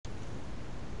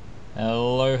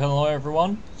Hello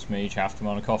everyone, it's me, Chaffed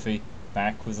on a Coffee,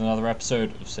 back with another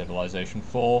episode of Civilization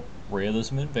 4,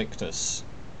 Realism Invictus.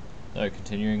 So,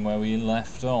 continuing where we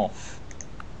left off.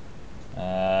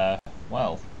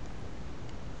 Well,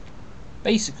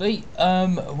 basically,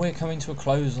 we're coming to a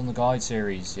close on the guide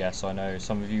series. Yes, I know,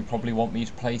 some of you probably want me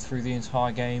to play through the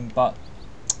entire game, but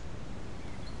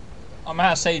I'm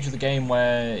at a stage of the game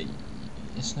where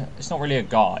it's not really a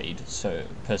guide, so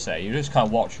per se. You're just kind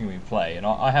of watching me play, and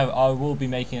I will be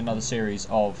making another series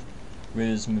of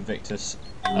Realism Invictus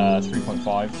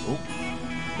 3.5. Oh,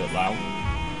 a bit loud.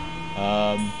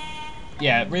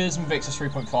 Yeah, Realism Invictus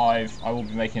 3.5. I will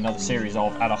be making another series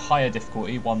of at a higher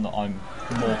difficulty, one that I'm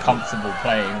more comfortable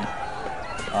playing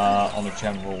on a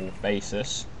general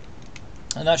basis,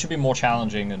 and that should be more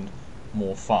challenging and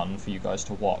more fun for you guys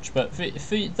to watch. But for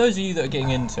those of you that are getting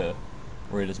into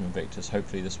Realism Invictus,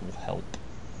 hopefully this will help.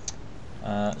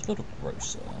 Let's build a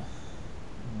grocer.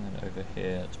 And over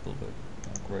here, let's build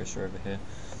a grocer over here.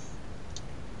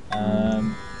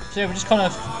 So yeah, we're just kind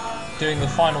of doing the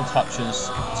final touches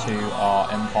to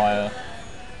our empire.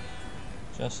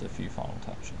 Just a few final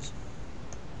touches.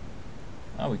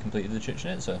 Oh, we completed the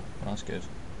Chichen Itza. Well, that's good.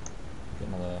 Got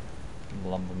another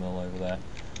lumber mill over there.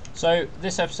 So,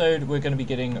 this episode we're going to be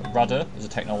getting rudder as a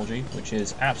technology, which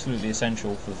is absolutely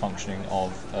essential for the functioning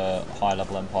of higher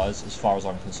level empires, as far as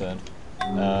I'm concerned.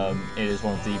 It is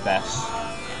one of the best.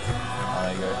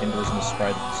 There you go, Hinduism has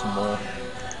spread some more.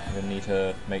 We're going to need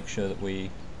to make sure that we...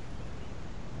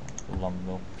 lumber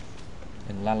mill.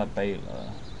 In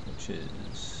Lalibela, which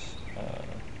is...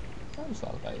 where was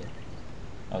Lalibela?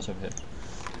 Oh, it's over here.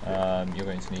 You're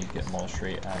going to need to get a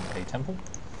monastery and a temple.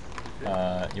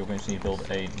 You're going to need to build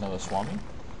another Swami.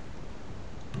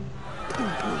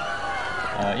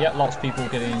 Yeah, lots of people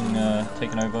getting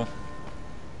taken over.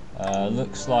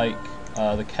 Looks like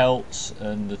the Celts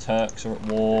and the Turks are at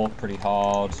war pretty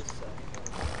hard.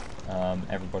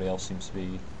 Everybody else seems to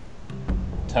be...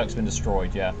 Turks have been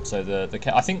destroyed, yeah. So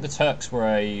I think the Turks were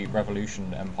a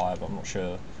revolution empire, but I'm not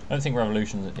sure. I don't think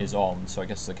revolution is on, so I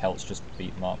guess the Celts just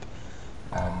beat them up,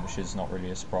 which is not really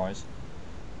a surprise.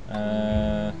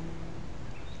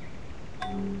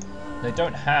 They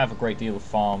don't have a great deal of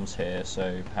farms here,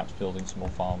 so perhaps building some more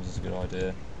farms is a good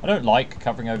idea. I don't like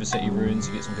covering over city ruins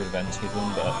to get some good events with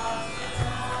them, but...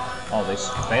 Oh, they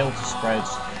failed to spread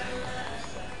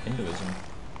Hinduism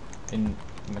in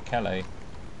Mekelle.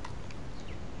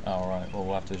 Oh, right, well,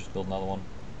 we'll have to just build another one.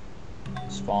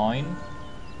 It's fine.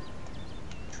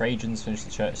 Trajans finished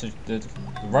the church. So the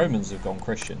Romans have gone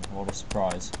Christian. What a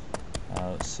surprise.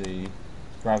 Let's see.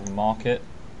 Grab a market.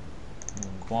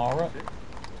 Inquire.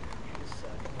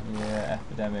 Yeah,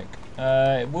 epidemic.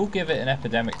 We'll give it an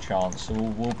epidemic chance, so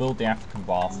we'll build the African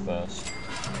bath first.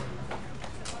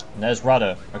 And there's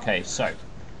rudder. Okay, so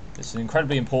this is an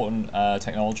incredibly important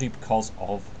technology because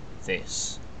of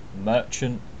this.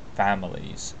 Merchant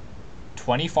families.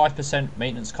 25%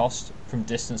 maintenance cost from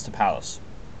distance to palace.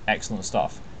 Excellent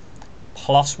stuff.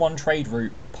 +1 trade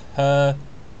route per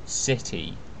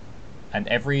city. And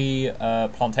every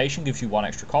plantation gives you 1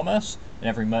 extra commerce, and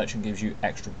every merchant gives you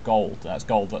extra gold. That's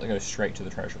gold that goes straight to the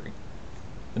treasury.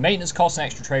 The maintenance costs and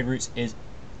extra trade routes is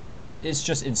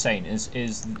just insane.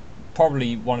 Is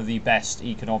probably one of the best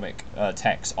economic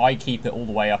techs. I keep it all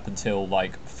the way up until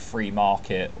like free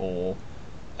market or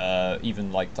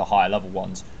even like the higher level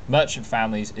ones. Merchant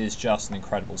families is just an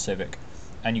incredible civic,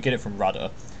 and you get it from rudder.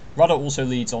 Rudder also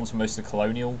leads on to most of the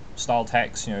colonial style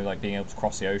techs, you know, like being able to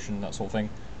cross the ocean, that sort of thing.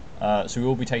 So we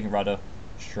will be taking rudder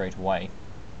straight away.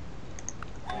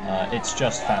 It's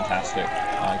just fantastic.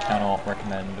 I cannot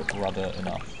recommend rudder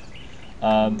enough.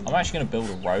 I'm actually going to build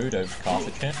a road over to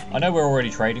Carthage here. I know we're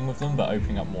already trading with them, but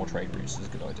opening up more trade routes is a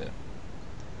good idea.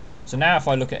 So now if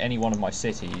I look at any one of my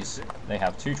cities, they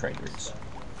have 2 trade routes.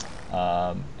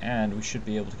 And we should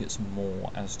be able to get some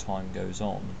more as time goes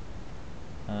on.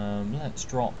 Let's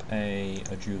drop a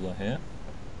jeweler here.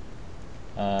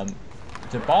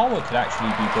 Debawa could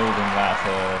actually be building that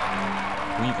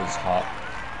weaver's hut,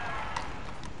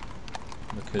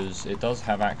 because it does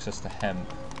have access to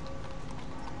hemp.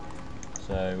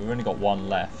 So we've only got 1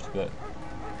 left, but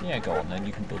yeah, go on then,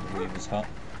 you can build a weaver's hut.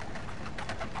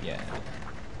 Yeah,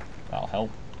 that'll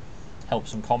help. Help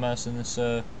some commerce in this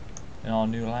in our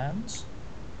new lands.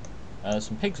 There's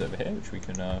some pigs over here which we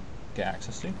can get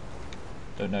access to.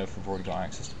 Don't know if we've already got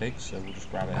access to pigs, so we'll just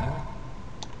grab it anyway.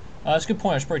 That's a good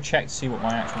point. I should probably check to see what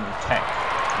my actual tech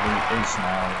route is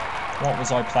now. What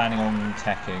was I planning on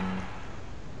teching?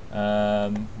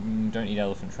 Don't need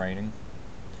elephant training.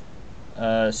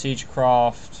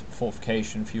 Siegecraft,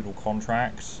 fortification, feudal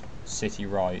contracts, city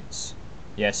rights.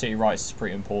 Yeah, city rights is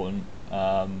pretty important.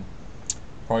 Probably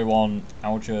Probably want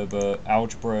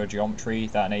algebra, geometry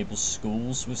that enables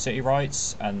schools with city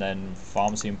rights, and then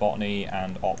pharmacy and botany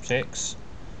and optics.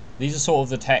 These are sort of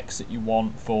the techs that you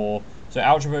want for. So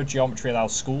algebra, geometry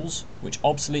allows schools, which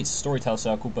obsoletes the storyteller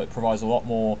circle, but provides a lot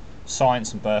more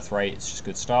science and birth rate. It's just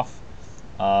good stuff.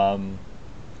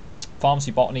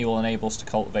 Pharmacy botany will enable us to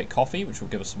cultivate coffee, which will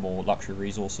give us some more luxury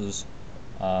resources.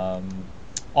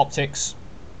 Optics,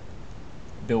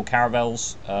 build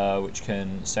caravels, which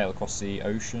can sail across the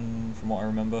ocean, from what I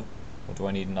remember. Or do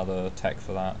I need another tech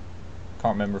for that?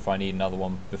 Can't remember if I need another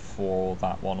one before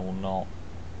that one or not.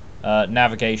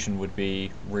 Navigation would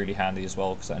be really handy as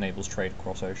well, because that enables trade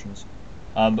across oceans.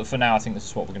 But for now, I think this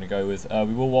is what we're going to go with.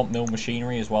 We will want mill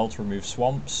machinery as well to remove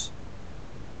swamps.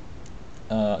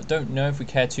 I don't know if we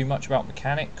care too much about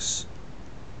mechanics.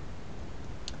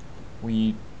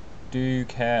 We do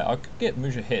care. I could get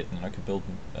Mujahid, and I could build,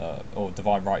 or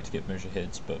Divine Right to get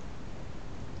Mujahids, but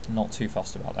I'm not too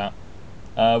fussed about that.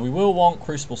 We will want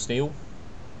Crucible Steel.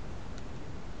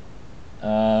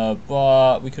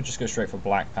 But we could just go straight for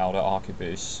Black Powder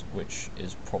Arquebus, which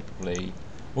is probably...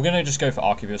 We're going to just go for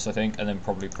Arquebus, I think, and then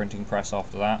probably Printing Press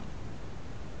after that.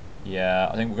 Yeah,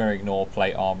 I think we're going to ignore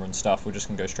plate armor and stuff. We're just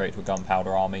going to go straight to a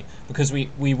gunpowder army. Because we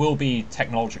will be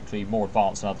technologically more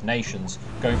advanced than other nations.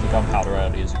 Going for gunpowder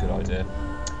early is a good idea.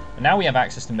 And now we have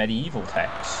access to medieval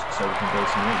techs, so we can build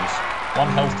some of these. 1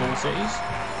 health to all cities,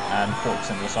 and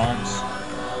 40% of the science.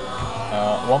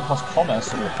 1 plus commerce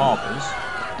to all harbours.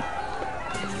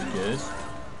 Good.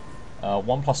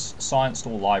 1 plus science to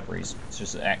all libraries. It's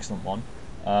just an excellent one.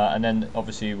 And then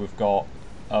obviously we've got...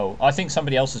 Oh, I think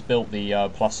somebody else has built the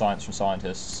plus science from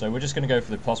scientists. So we're just going to go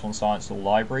for the +1 science to all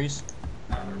libraries.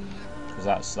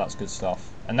 Because that's good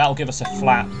stuff. And that'll give us a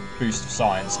flat boost of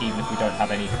science, even if we don't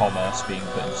have any commerce being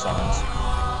put into science.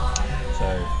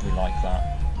 So we like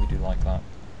that. We do like that.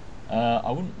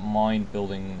 I wouldn't mind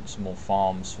building some more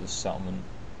farms for this settlement.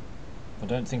 I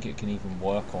don't think it can even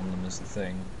work on them is the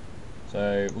thing.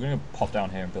 So we're going to pop down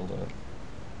here and build a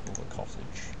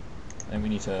cottage. And we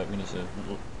need to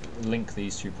link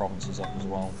these 2 provinces up as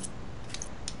well.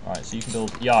 Alright, so you can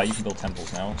build, yeah, you can build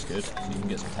temples now, that's good. So you can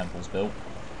get some temples built.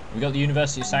 We got the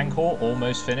University of Sancor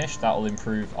almost finished. That will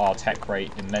improve our tech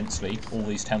rate immensely. All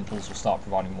these temples will start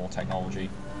providing more technology.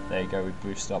 There you go, we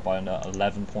boosted up by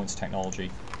 11 points of technology.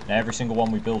 Now every single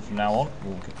one we build from now on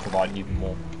will provide even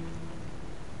more.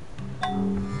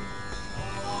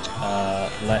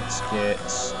 Let's get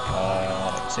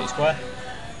City Square.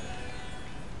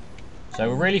 So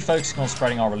we're really focusing on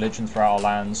spreading our religion throughout our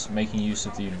lands, making use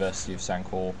of the University of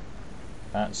Sancor.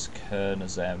 That's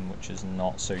Kernazem, which is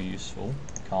not so useful.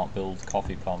 Can't build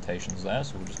coffee plantations there,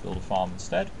 so we'll just build a farm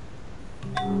instead.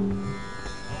 Let's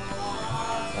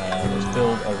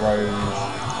build a road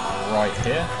right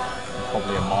here, and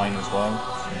probably a mine as well,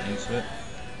 just make use of it.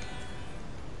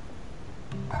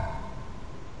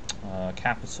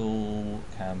 Capital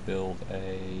can build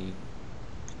a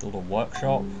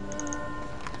workshop.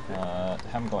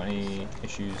 Haven't got any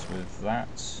issues with that.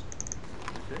 So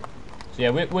yeah,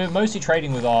 we're mostly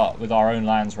trading with our own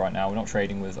lands right now. We're not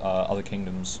trading with other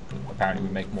kingdoms. Apparently,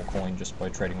 we make more coin just by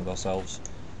trading with ourselves.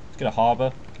 Let's get a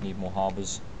harbour. Need more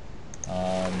harbours.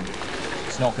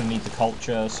 It's not going to need the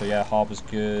culture, so yeah, harbour's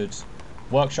good.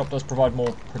 Workshop does provide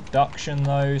more production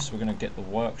though, so we're going to get the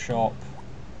workshop.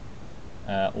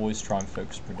 Always try and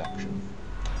focus production.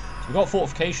 So we've got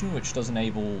fortification, which does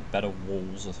enable better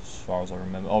walls as far as I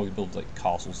remember. Oh, we build like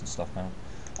castles and stuff now.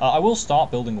 I will start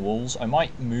building walls. I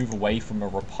might move away from a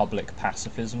republic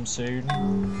pacifism soon,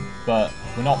 but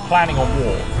we're not planning on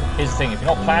war. Here's the thing, if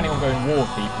you're not planning on going to war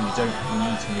with people, you don't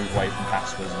need to move away from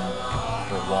pacifism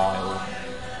for a while.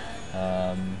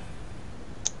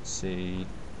 Let's see.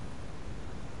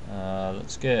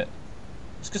 Let's get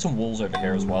some walls over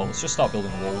here as well. Let's just start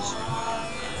building walls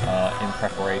in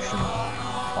preparation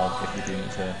of if we do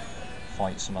need to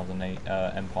fight some other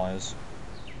empires.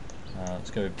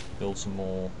 Let's go build some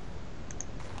more.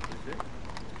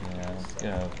 Yeah, let's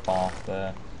get a bath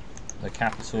there. The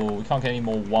capital, we can't get any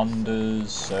more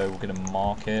wonders, so we're going to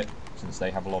market since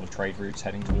they have a lot of trade routes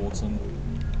heading towards them.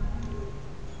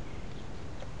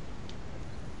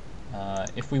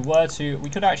 If we were to, we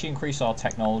could actually increase our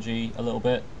technology a little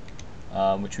bit,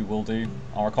 which we will do.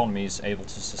 Our economy is able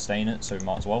to sustain it, so we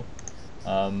might as well.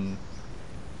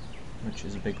 Which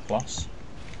is a big plus.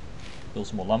 Build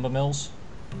some more lumber mills.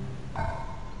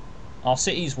 Our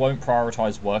cities won't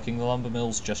prioritise working the lumber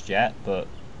mills just yet, but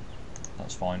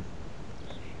that's fine.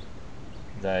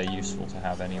 They're useful to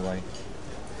have anyway.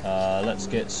 Let's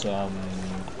get some...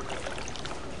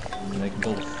 They can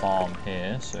build a farm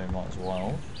here, so might as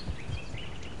well.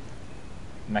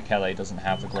 Mekele doesn't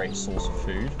have the greatest source of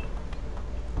food.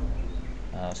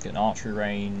 Let's get an archery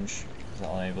range.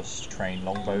 That'll enable us to train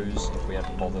longbows if we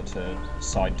ever bother to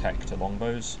side tech to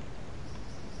longbows.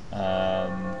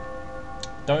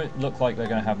 Don't look like they're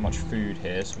going to have much food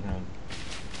here, so we're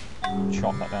going to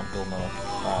chop that down, build another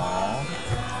farm.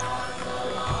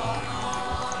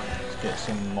 Let's get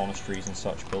some monasteries and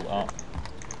such built up.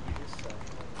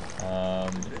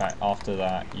 In fact, after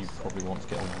that, you probably want to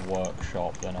get a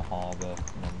workshop, then a harbour,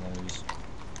 and then those.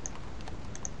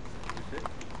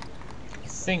 I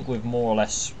think we've more or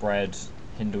less spread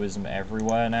Hinduism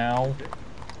everywhere now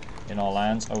in our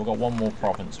lands. Oh, we've got one more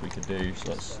province we could do,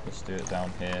 so let's do it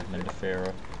down here,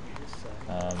 Mindafira.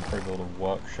 Probably build a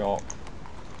workshop,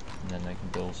 and then they can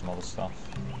build some other stuff.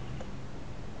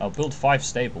 I'll build 5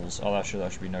 stables. Oh, that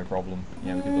should be no problem.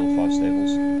 Yeah, we can build 5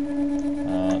 stables.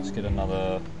 Let's get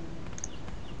another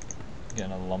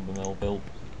lumber mill built.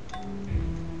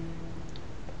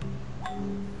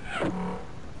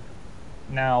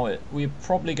 Now, we're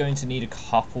probably going to need a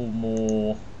couple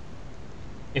more.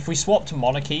 If we swap to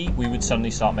monarchy, we would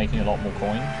suddenly start making a lot more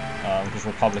coin, because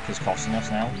Republic is costing us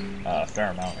now. A fair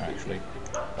amount, actually.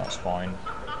 That's fine.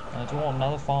 Do I want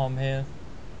another farm here?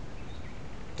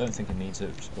 Don't think it needs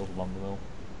it, just build a lumber mill.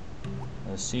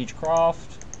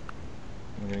 Siegecraft.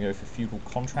 We're going to go for feudal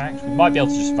contract. We might be able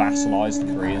to just vassalize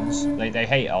the Koreans. They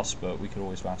hate us, but we could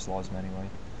always vassalize them anyway.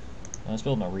 Let's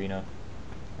build an arena.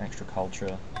 Extra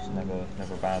culture. It's never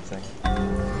a bad thing.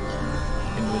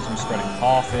 Hinduism spreading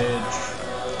Carthage.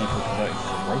 People converting to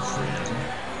Zoroastrianism.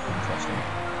 Interesting.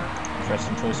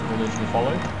 Interesting choice of religion to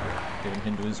follow, given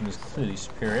Hinduism is clearly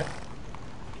superior.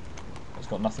 It's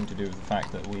got nothing to do with the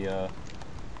fact that we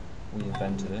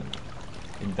invented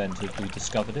it. We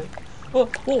discovered it. Well,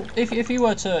 if you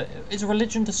were to, is a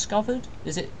religion discovered?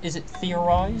 Is it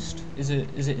theorized? Is it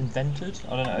invented?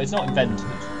 I don't know. It's not invented.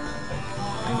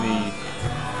 Maybe.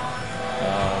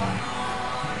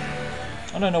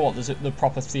 I don't know what the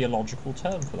proper theological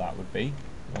term for that would be.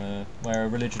 Where a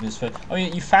religion is for. I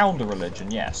mean, you found a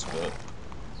religion, yes, but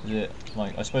is it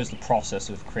like? I suppose the process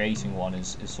of creating one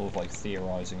is sort of like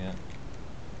theorizing it.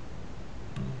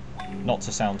 Not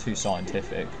to sound too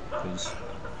scientific, because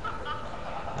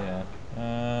yeah.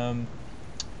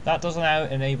 That doesn't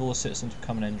enable a citizen to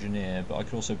become an engineer, but I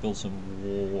could also build some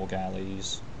war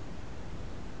galleys.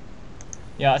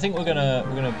 Yeah, I think we're gonna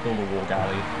build a war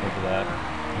galley over there.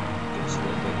 Give us a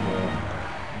little bit more.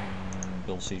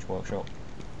 Build a siege workshop.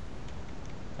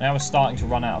 Now we're starting to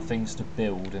run out of things to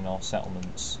build in our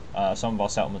settlements. Some of our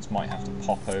settlements might have to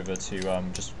pop over to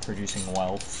just producing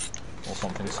wealth or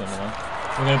something similar.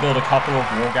 We're going to build a couple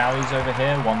of war galleys over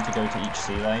here, one to go to each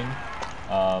sea lane.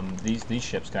 These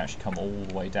ships can actually come all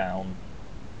the way down.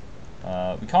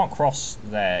 We can't cross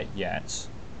there yet,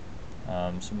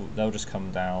 so they'll just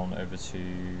come down over to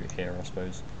here, I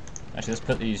suppose. Actually, let's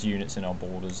put these units in our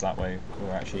borders, that way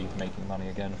we're actually making money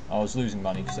again. I was losing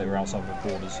money because they were outside of the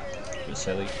borders. A bit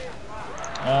silly.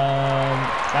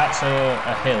 That's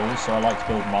a hill, so I like to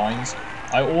build mines.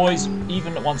 I always,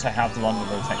 even once I have the lumber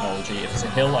mill technology, if it's a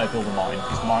hill, I build a mine,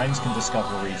 because mines can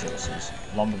discover resources.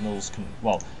 Lumber mills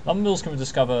can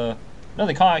discover. No,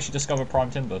 they can't actually discover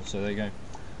prime timber, so there you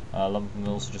go. Lumber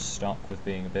mills are just stuck with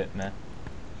being a bit meh.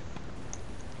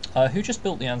 Who just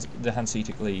built the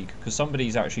Hanseatic League? Because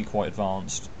somebody's actually quite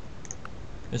advanced.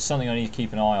 It's something I need to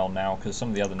keep an eye on now, because some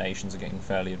of the other nations are getting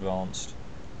fairly advanced.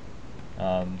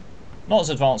 Not as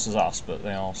advanced as us, but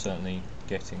they are certainly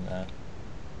getting there.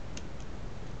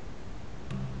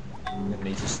 We're going to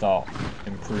need to start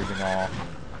improving our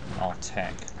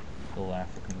tech. Build an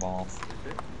African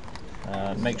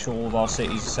bath. Make sure all of our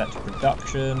cities are set to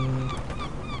production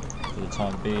for the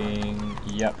time being.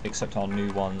 Yep, except our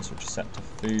new ones, which are set to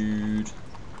food.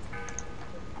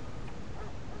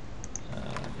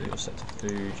 You're set to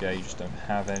food. Yeah, you just don't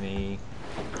have any.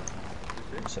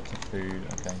 You're set to food.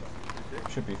 Okay,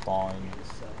 should be fine.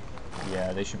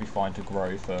 Yeah, they should be fine to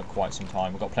grow for quite some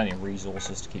time. We've got plenty of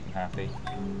resources to keep them happy.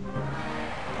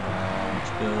 Let's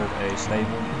build a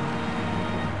stable.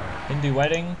 Hindu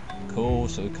wedding. Cool,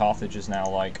 so Carthage is now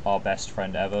like our best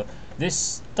friend ever.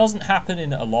 This doesn't happen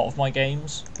in a lot of my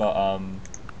games, but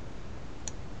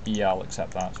yeah, I'll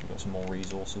accept that. So we've got some more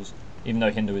resources. Even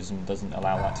though Hinduism doesn't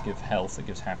allow that to give health, it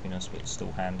gives happiness, but it's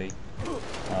still handy.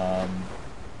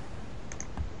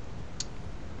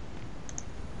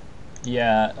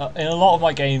 Yeah, in a lot of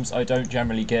my games, I don't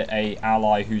generally get a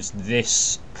ally who's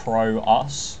this pro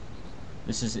us.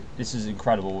 This is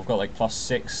incredible. We've got like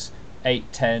 +6,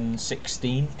 8, 10,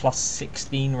 16,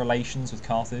 +16 relations with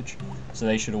Carthage, so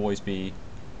they should always be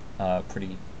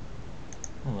pretty.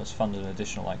 Well, let's fund an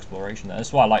additional exploration there.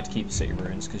 That's why I like to keep city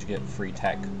ruins, because you get free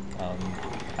tech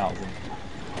out of them.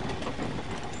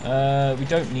 We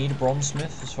don't need a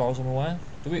bronzesmith, as far as I'm aware.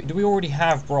 Do we already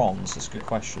have bronze? That's a good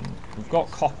question. We've got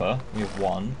copper. We have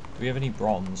one. Do we have any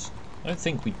bronze? I don't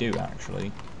think we do,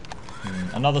 actually.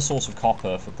 Another source of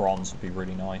copper for bronze would be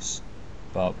really nice,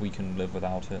 but we can live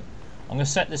without it. I'm going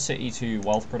to set this city to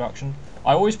wealth production.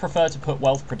 I always prefer to put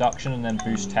wealth production and then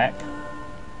boost tech.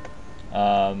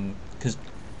 Because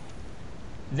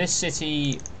this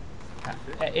city,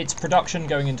 its production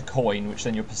going into coin, which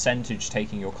then your percentage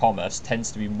taking your commerce,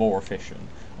 tends to be more efficient.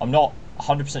 I'm not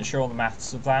 100% sure on the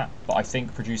maths of that, but I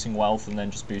think producing wealth and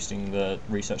then just boosting the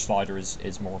research slider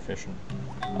is more efficient.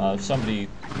 If somebody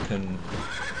can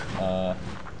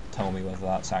tell me whether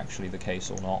that's actually the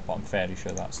case or not, but I'm fairly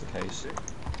sure that's the case.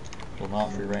 Build an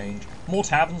archery range. More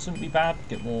taverns wouldn't be bad,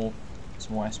 get some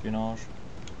more espionage.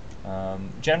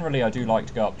 Generally, I do like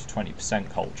to go up to 20%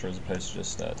 culture as opposed to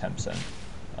just 10%.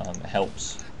 It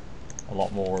helps a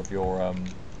lot more of your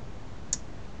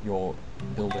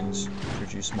buildings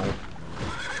produce more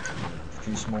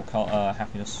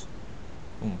happiness.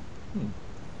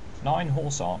 9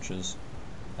 horse archers.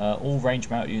 All range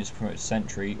mount units promote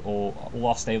sentry, or all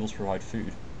our stables provide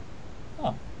food.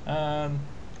 Oh, I'm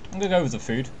gonna go with the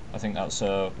food. I think that's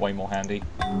way more handy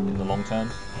in the long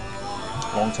term.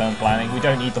 Long-term planning. We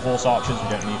don't need the horse archers. We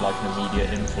don't need like an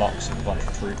immediate influx of a bunch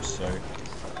of troops. So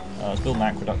let's build an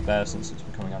aqueduct there since it's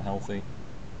becoming unhealthy.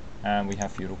 And we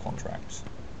have feudal contracts.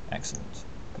 Excellent.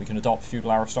 We can adopt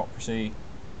feudal aristocracy,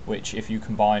 which, if you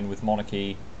combine with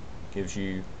monarchy, gives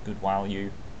you good value.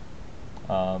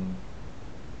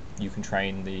 You can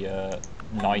train the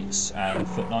knights and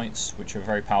foot knights, which are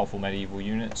very powerful medieval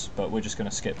units, but we're just going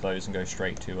to skip those and go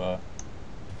straight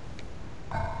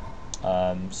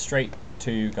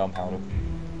to gunpowder.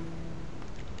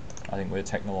 I think we're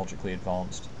technologically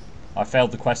advanced. I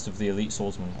failed the quest of the elite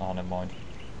swordsman. Oh, never mind.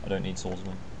 I don't need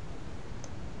swordsman.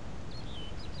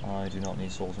 I do not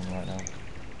need swordsman right now.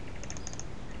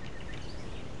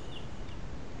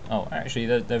 Oh, actually,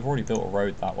 they've already built a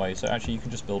road that way, so actually you can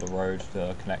just build a road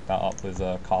to connect that up with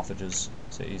Carthage's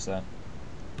cities there.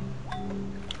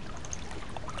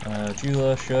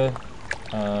 Jeweler, sure.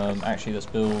 Actually, let's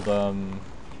build...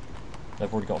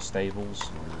 they've already got stables.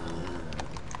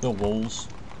 Build walls,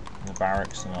 and a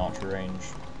barracks, and an archery range.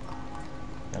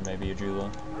 Then maybe a jeweler.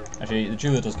 Actually, the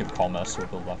jeweler does give commerce, so we'll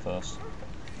build that first.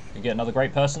 You get another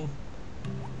great person?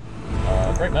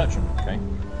 Great merchant, okay.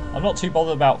 I'm not too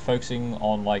bothered about focusing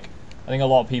on, like, I think a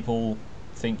lot of people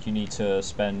think you need to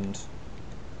spend,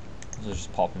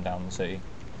 just popping down the city.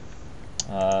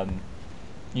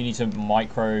 You need to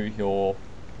micro your,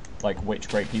 like, which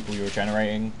great people you're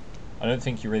generating. I don't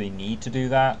think you really need to do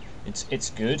that. It's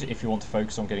good if you want to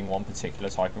focus on getting one particular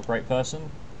type of great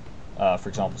person. For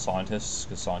example, scientists,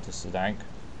 because scientists are dank.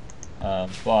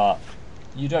 But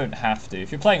you don't have to. If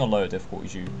you're playing on lower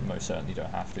difficulties, you most certainly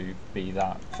don't have to be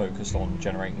that focused on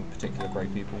generating particular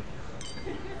great people.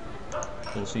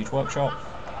 Build a siege workshop.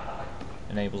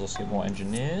 Enables us to get more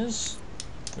engineers,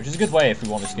 which is a good way if we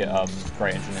wanted to get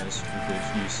great engineers. We could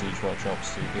use siege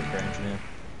workshops to get great engineer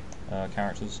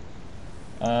characters.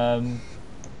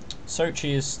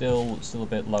 Sochi is still a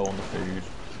bit low on the food,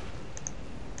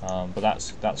 but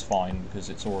that's fine because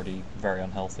it's already very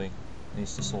unhealthy. It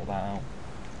needs to sort that out.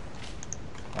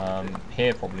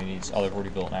 Here probably needs... Oh, they've already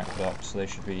built an aqueduct, so they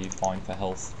should be fine for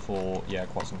health for, yeah,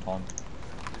 quite some time.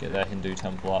 Get their Hindu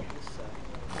temple up.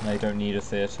 And they don't need a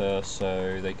theatre,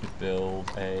 so they could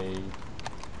build a...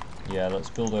 Yeah, let's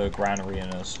build a granary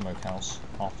and a smokehouse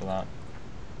after that.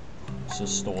 To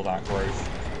store that growth.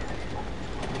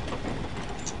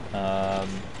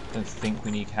 Don't think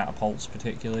we need catapults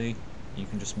particularly. You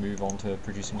can just move on to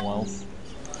producing wealth.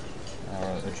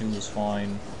 A jeweler's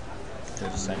fine. Go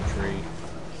to sentry.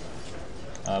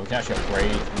 We can actually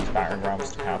upgrade these battering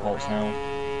rams to catapults now.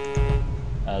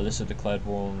 Alyssa declared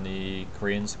war on the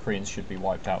Koreans. The Koreans should be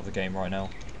wiped out of the game right now.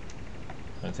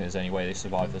 I don't think there's any way they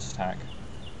survive this attack.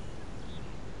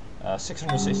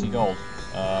 660 gold.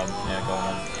 Yeah, go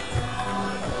on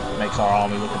then. Makes our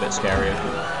army look a bit scarier.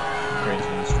 The Koreans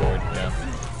have been destroyed,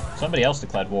 yeah. Somebody else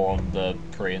declared war on the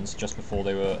Koreans just before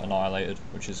they were annihilated,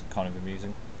 which is kind of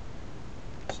amusing.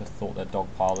 So I thought they'd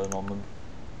dogpile in on them.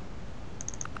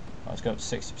 Right, let's go up to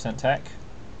 60% tech.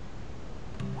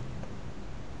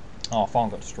 Oh, farm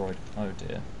got destroyed. Oh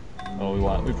dear.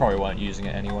 Well, we probably weren't using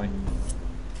it anyway.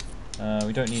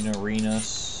 We don't need an arena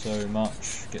so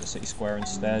much. Get the city square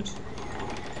instead.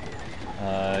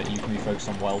 You can be focused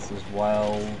on wealth as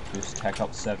well. Boost tech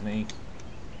up to 70.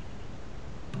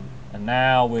 And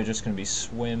now we're just going to be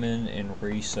swimming in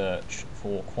research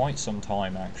for quite some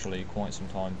time, actually. Quite some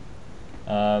time.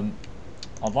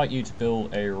 I'd like you to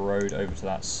build a road over to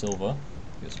that silver.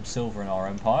 Get some silver in our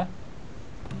empire.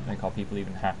 make our people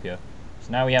even happier.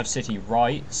 So now we have city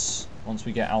rights. Once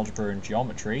we get algebra and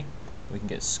geometry, we can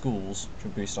get schools, which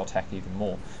will boost our tech even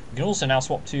more. We can also now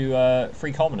swap to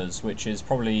free commoners, which is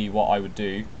probably what I would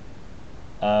do.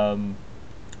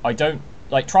 I don't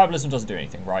like tribalism doesn't do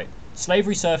anything, right?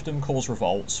 Slavery serfdom cause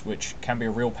revolts, which can be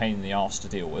a real pain in the arse to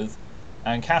deal with,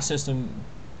 and caste system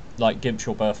like gimps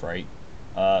your birth rate.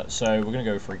 So we're gonna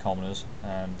go with free commoners,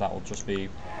 and that will just be.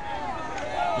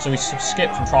 So we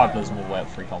skip from tribalism all the way up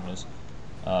to free commoners,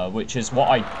 which is what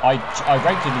I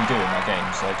regularly do in my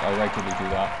games. Like I regularly do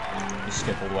that. Just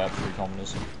skip all the way up to free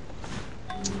commoners.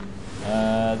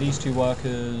 These two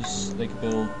workers, they could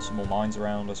build some more mines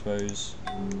around, I suppose.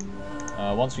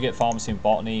 Once we get pharmacy and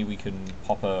botany, we can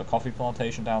pop a coffee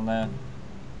plantation down there.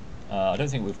 I don't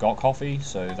think we've got coffee,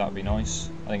 so that would be nice.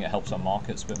 I think it helps our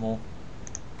markets a bit more.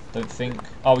 Don't think...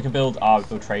 Oh, we can build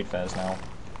trade fairs now.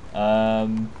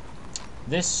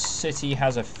 This city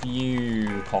has a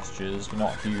few cottages, but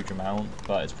not a huge amount,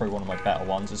 but it's probably one of my better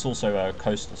ones. It's also a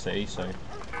coastal city, so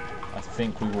I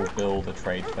think we will build a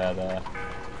trade fair there.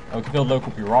 Oh, we can build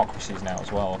local bureaucracies now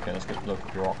as well. Okay, let's get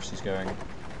local bureaucracies going.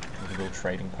 We can build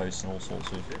trading posts and all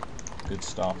sorts of good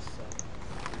stuff.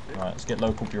 Alright, let's get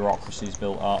local bureaucracies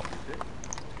built up.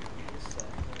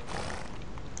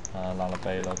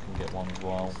 Lalabela can get one as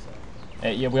well.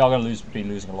 Yeah, we are going to be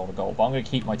losing a lot of gold, but I'm going to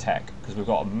keep my tech because we've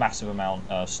got a massive amount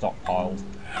stockpiled.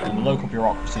 And the local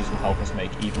bureaucracies will help us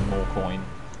make even more coin.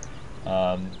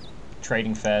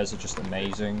 Trading fairs are just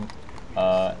amazing.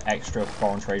 Extra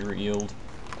foreign trade route yield.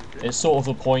 It's sort of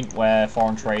the point where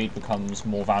foreign trade becomes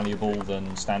more valuable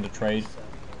than standard trade.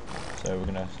 So we're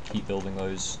going to keep building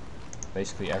those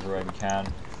basically everywhere we can.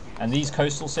 And these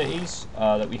coastal cities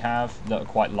that we have that are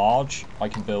quite large, I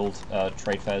can build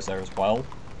trade fairs there as well.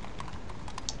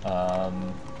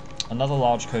 Another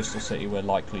large coastal city we're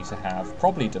likely to have,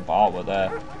 probably Dabawa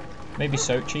there. Maybe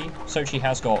Sochi. Sochi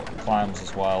has got clams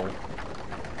as well.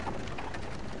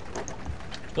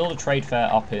 Build a trade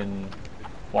fair up in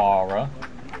Kwara,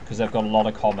 because they've got a lot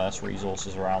of commerce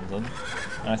resources around them.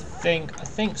 And I think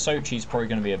Sochi's probably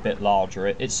going to be a bit larger.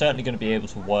 It's certainly going to be able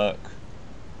to work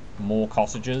more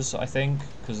cottages, I think,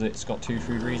 because it's got 2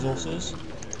 food resources.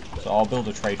 So I'll build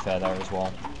a trade fair there as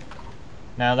well.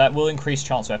 Now that will increase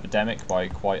chance of epidemic by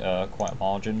quite a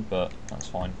margin, but that's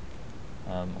fine.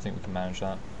 I think we can manage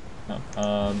that. No.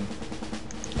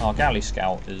 Our galley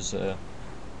scout is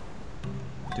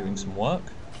doing some work.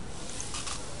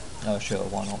 Sure,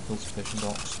 why not build some fishing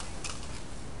docks?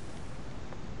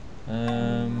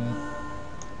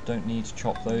 Don't need to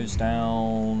chop those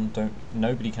down.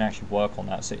 Nobody can actually work on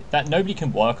that city. Nobody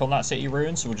can work on that city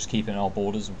ruin, so we'll just keep it in our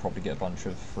borders and probably get a bunch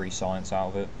of free science out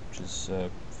of it, which is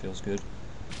feels good.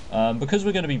 Because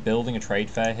we're going to be building a trade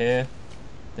fair here,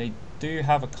 they do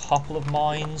have a couple of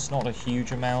mines, not a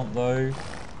huge amount though.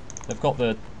 They've got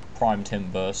the prime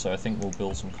timber, so I think we'll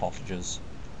build some cottages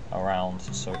around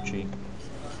Sochi.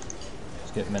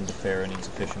 Let's get Mendefera needs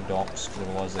a fishing docks, because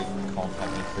otherwise they can't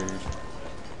have any food.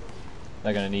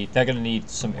 They're gonna need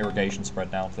some irrigation spread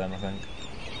down to them, I think.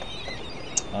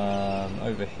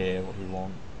 Over here, what do we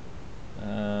want?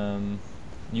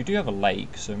 You do have a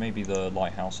lake, so maybe the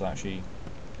lighthouse will actually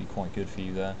be quite good for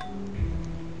you there.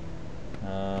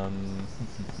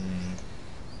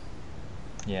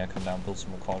 Yeah, come down, build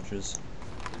some more cottages.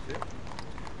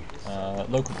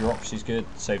 Local bureaucracy is good,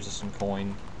 saves us some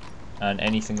coin, and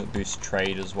anything that boosts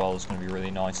trade as well is going to be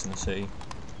really nice in the city.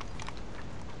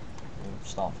 We'll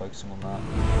start focusing on that.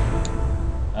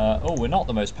 Oh, we're not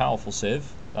the most powerful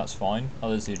civ. That's fine. Oh,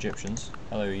 there's the Egyptians.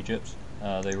 Hello, Egypt.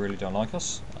 They really don't like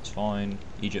us. That's fine.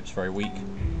 Egypt's very weak.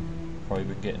 Probably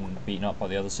been getting beaten up by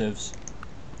the other civs.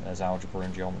 There's algebra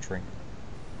and geometry.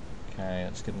 Okay,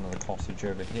 let's get another cottage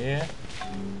over here.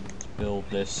 Let's build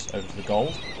this over to the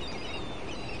gold.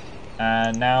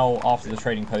 And now, after the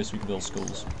trading post, we can build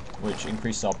schools, which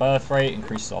increases our birth rate,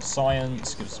 increases our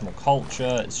science, gives us more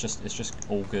culture. It's just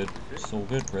all good. It's all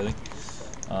good, really.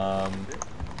 I'm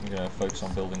gonna focus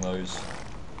on building those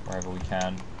wherever we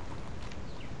can.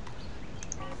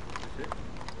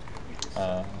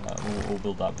 We'll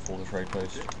build that before the trade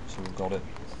post, so we've got it.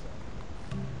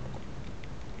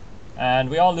 And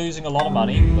we are losing a lot of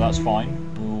money, but that's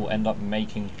fine. We will end up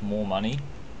making more money,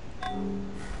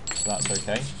 so that's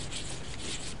okay.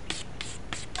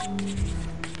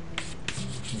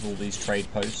 With all these trade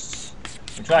posts,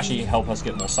 which will actually help us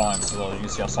get more science as well. You can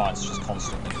see our science is just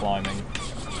constantly climbing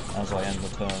as I end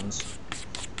the turns.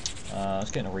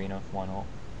 Let's get an arena, why not?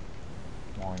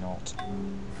 Why not?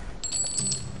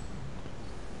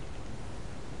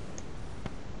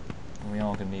 And we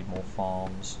are going to need more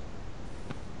farms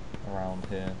around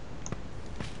here.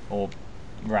 Or,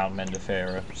 around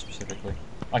Mendefera specifically.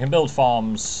 I can build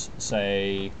farms,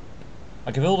 say,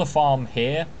 I can build a farm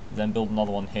here, then build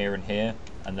another one here and here,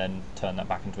 and then turn that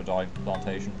back into a dye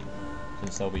plantation,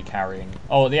 since they'll be carrying...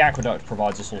 Oh, the aqueduct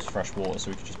provides a source of fresh water,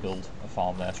 so we could just build a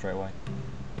farm there straight away.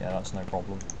 Yeah, that's no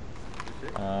problem.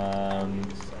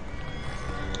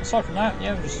 Aside from that,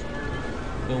 yeah, we're just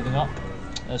building up.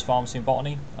 There's pharmacy and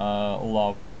botany. All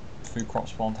our food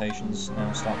crops plantations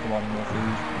now start providing more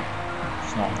food.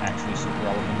 It's not actually super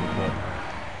relevant,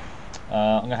 but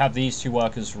I'm going to have these two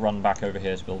workers run back over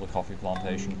here to build a coffee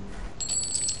plantation.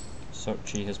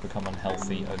 Sochi has become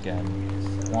unhealthy again.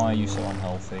 Why are you so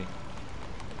unhealthy?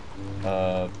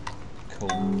 Cool.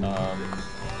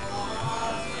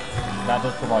 That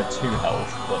does provide 2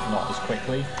 health, but not as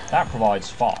quickly. That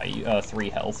provides 3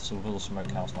 health, so we'll build a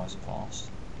smokehouse nice and fast.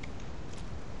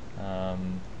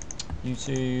 You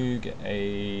two get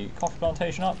a coffee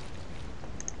plantation up.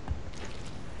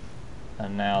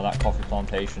 And now that coffee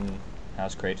plantation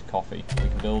has created coffee. We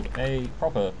can build a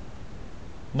proper,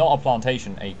 not a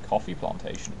plantation, a coffee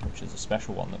plantation, which is a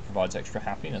special one that provides extra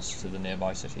happiness to the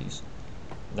nearby cities.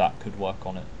 That could work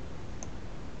on it.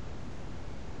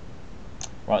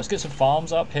 Right, let's get some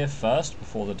farms up here first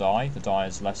before the dye. The dye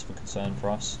is less of a concern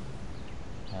for us.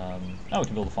 Oh, we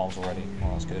can build the farms already.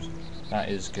 Well, that's good. That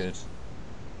is good.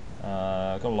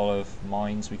 Got a lot of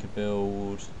mines we could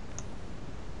build.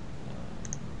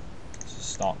 Let's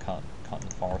just start cutting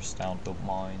the forest down to build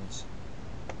mines.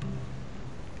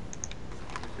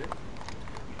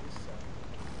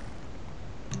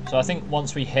 So I think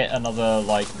once we hit another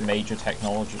like major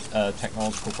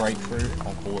technological breakthrough,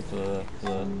 I'll call it for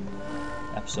the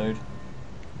episode.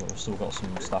 But we've still got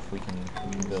some stuff we can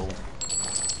build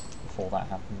before that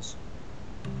happens.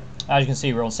 As you can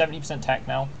see, we're on 70% tech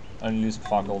now, only losing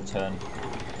 5 gold a turn.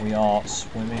 We are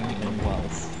swimming in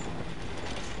wealth,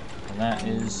 and that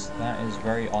is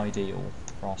very ideal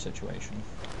for our situation.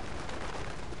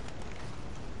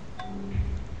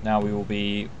 Now we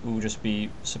will just be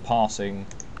surpassing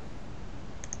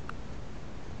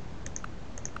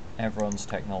everyone's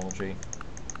technology.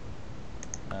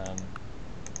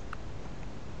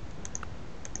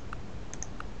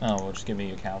 Oh, well, just give me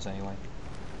your cows anyway.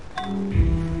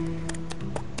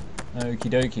 Okie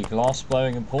dokie, glass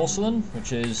blowing and porcelain,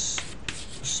 which is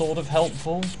sort of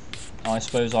helpful. I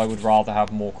suppose I would rather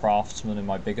have more craftsmen in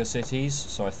my bigger cities,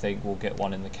 so I think we'll get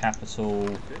one in the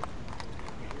capital.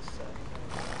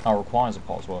 Oh, requires a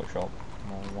potter's workshop.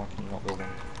 Oh, why can you not build one?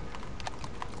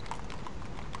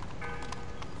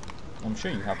 I'm sure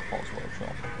you have a potter's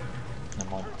workshop. Never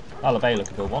mind. Alabela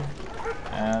could build one.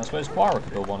 And I suppose Quira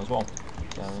could build one as well.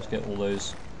 So let's get all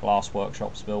those glass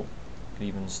workshops built. Could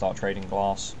even start trading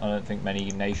glass. I don't think many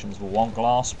nations will want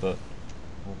glass, but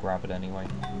we'll grab it anyway.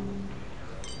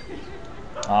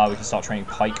 We can start training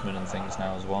pikemen and things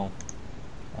now as well.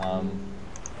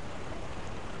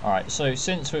 Alright, so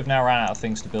since we've now ran out of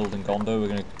things to build in Gondor, we're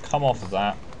going to come off of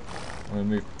that. We're going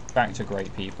to move back to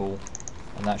Great People.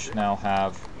 And that should now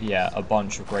have, yeah, a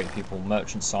bunch of great people.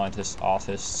 Merchants, scientists,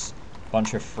 artists. A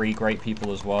bunch of free great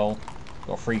people as well. We've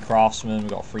got free craftsmen,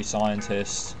 we've got free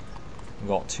scientists. We've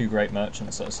got 2 great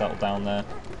merchants that are settled down there.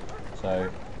 So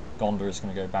Gondor is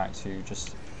going to go back to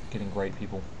just getting great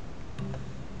people.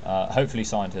 Hopefully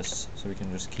scientists, so we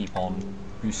can just keep on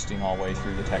boosting our way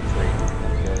through the tech tree.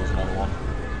 There we go, there's another one.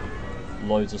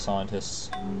 Loads of scientists.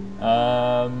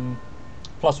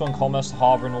 +1 commerce to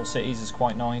harbour in all cities is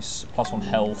quite nice. +1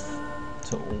 health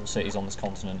to all cities on this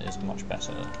continent is much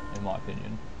better, in my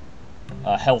opinion.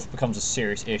 Health becomes a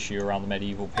serious issue around the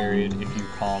medieval period if you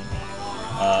can't,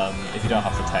 if you don't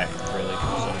have the tech, really.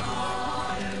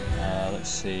 So, let's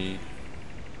see.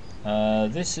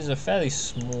 This is a fairly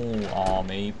small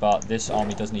army, but this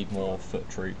army does need more foot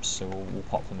troops, so we'll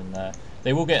pop them in there.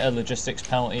 They will get a logistics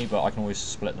penalty, but I can always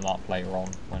split them up later on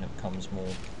when it becomes more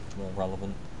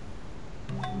relevant.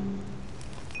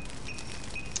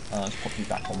 Let's pop you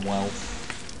back on wealth.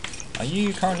 You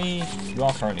are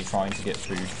currently trying to get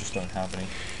food, you just don't have any.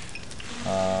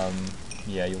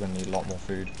 Yeah, you're going to need a lot more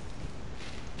food.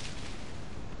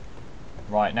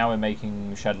 Right, now we're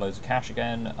making shed loads of cash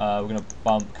again. We're going to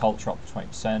bump culture up to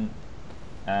 20%,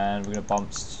 and we're going to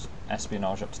bump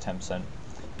espionage up to 10%.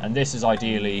 And this is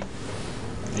ideally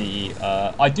the...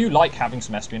 I do like having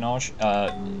some espionage,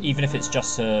 even if it's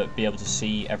just to be able to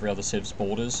see every other civ's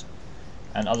borders.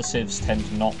 And other civs tend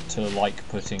not to like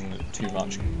putting too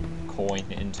much coin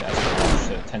into espionage,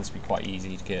 so it tends to be quite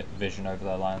easy to get vision over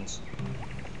their lands.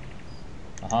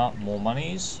 More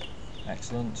monies.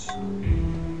 Excellent.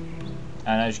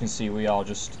 And as you can see,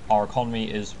 our economy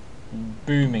is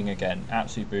booming again,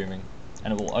 absolutely booming.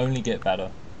 And it will only get better.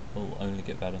 It will only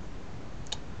get better.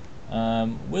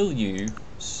 Will you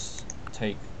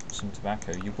take some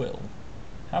tobacco? You will.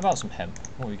 How about some hemp?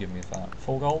 What will you give me for that?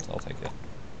 4 gold? I'll take it.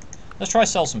 Let's try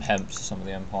sell some hemp to some of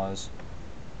the empires.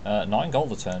 9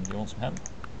 gold a turn. You want some hemp?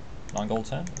 9 gold a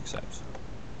turn? Accept.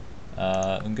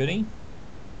 Unguni?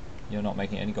 You're not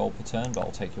making any gold per turn, but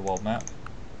I'll take your world map.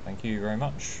 Thank you very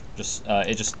much. Just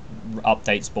it just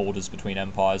updates borders between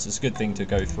empires. It's a good thing to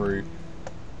go through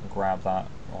and grab that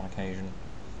on occasion.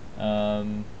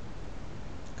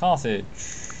 Carthage.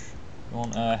 You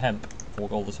want hemp? 4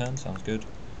 gold a turn, sounds good.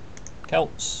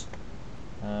 Celts.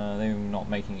 They're not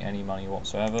making any money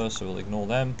whatsoever, so we'll ignore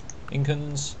them.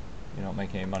 Incans. You're not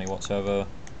making any money whatsoever.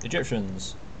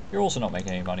 Egyptians. You're also not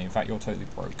making any money. In fact, you're totally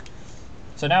broke.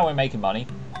 So now we're making money.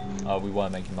 We were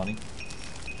making money.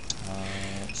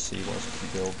 Let's see, what else can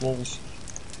we build? Walls.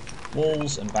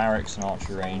 Walls and barracks and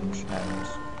archery range and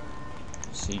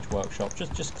siege workshop.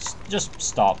 Just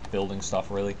start building stuff,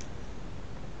 really.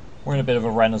 We're in a bit of a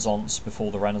renaissance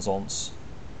before the renaissance.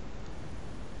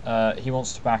 He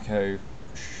wants tobacco.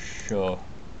 Sure.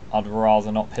 I'd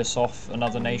rather not piss off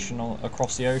another nation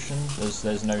across the ocean.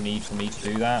 There's no need for me to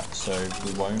do that, so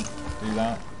we won't do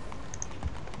that.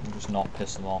 We'll just not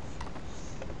piss them off.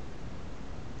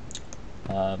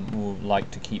 We'll like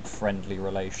to keep friendly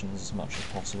relations as much as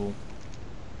possible.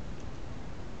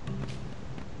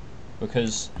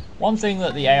 Because one thing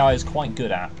that the AI is quite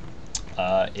good at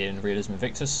in Realism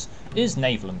Invictus is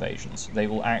naval invasions. They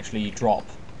will actually drop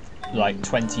like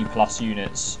 20 plus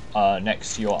units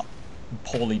next to your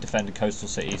poorly defended coastal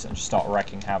cities and just start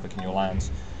wreaking havoc in your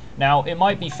lands. Now, it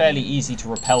might be fairly easy to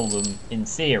repel them in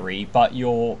theory, but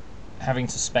you're having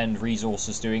to spend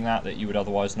resources doing that you would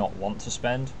otherwise not want to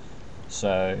spend.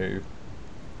 So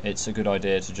it's a good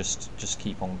idea to just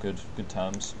keep on good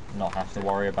terms, not have to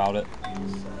worry about it.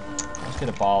 Let's get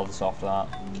a baths after that,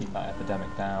 keep that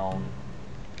epidemic down.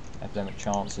 Epidemic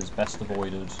chances best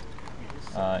avoided.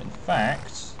 In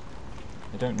fact,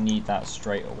 they don't need that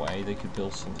straight away. They could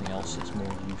build something else that's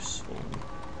more useful.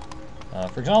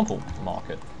 For example, the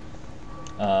market.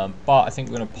 But I think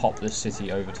we're going to pop this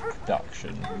city over to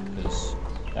production because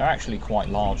they're actually quite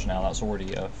large now. That's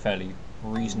already a fairly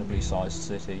reasonably sized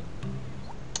city.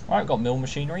 Alright, we've got mill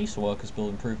machinery, so workers build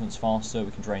improvements faster.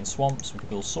 We can drain swamps. We can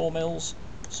build sawmills.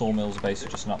 Sawmills are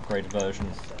basically just an upgraded version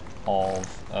of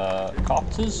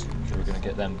carpenters. So we're going to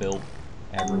get them built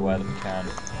everywhere that we can.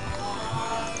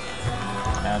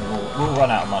 And we'll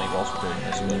run out of money whilst we're doing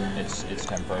this, but it's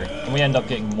temporary. And we end up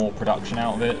getting more production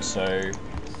out of it, so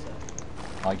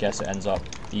I guess it ends up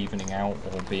evening out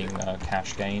or being a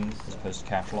cash gain as opposed to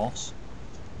cash loss.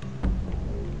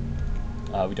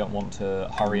 We don't want to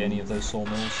hurry any of those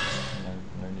sawmills.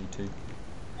 No need to.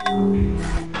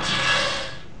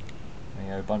 There you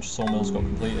go, a bunch of sawmills got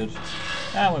completed.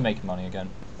 And we're making money again.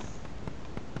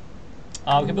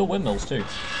 We can build windmills too.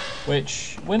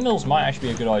 Which, windmills might actually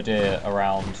be a good idea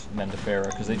around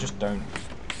Mendefera, because they just don't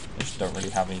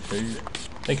really have any food.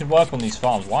 They could work on these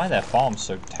farms. Why are their farms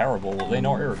so terrible? Are they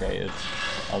not irrigated?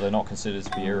 Oh, they're not considered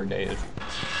to be irrigated.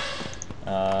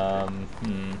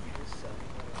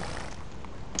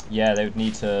 Yeah, they would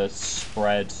need to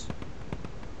spread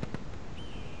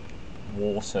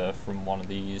water from one of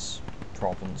these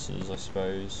provinces, I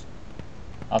suppose.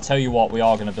 I'll tell you what, we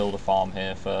are going to build a farm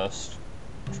here first.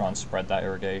 Try and spread that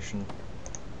irrigation.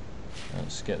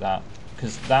 Let's get that,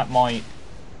 because that might...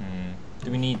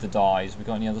 Do we need the dyes? We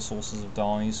got any other sources of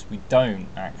dyes? We don't,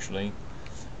 actually.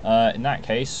 In that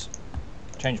case,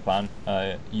 change plan.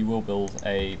 You will build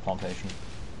a plantation.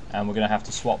 And we're going to have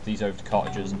to swap these over to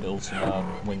cottages and build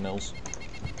some windmills.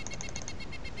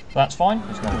 That's fine,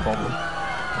 it's not a problem.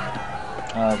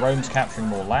 Rome's capturing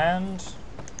more land.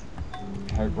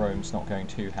 I hope Rome's not going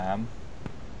too ham.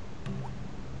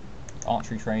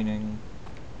 Archery training,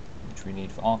 which we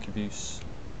need for arquebus.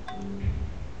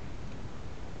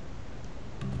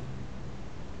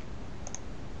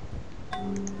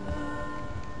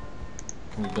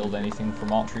 Can we build anything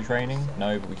from archery training?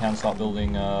 No, but we can start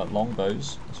building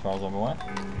longbows, as far as I'm aware.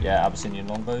 Yeah, Abyssinian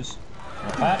longbows.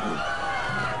 Not bad.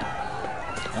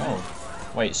 Oh.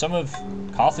 Wait, some of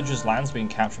Carthage's land's being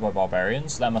captured by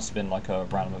barbarians? That must have been like a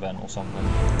random event or something.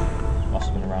 Must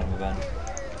have been a random event.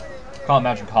 Can't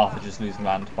imagine Carthage is losing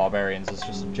land to barbarians as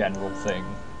just a general thing.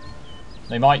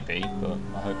 They might be, but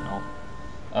I hope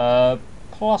not.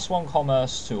 +1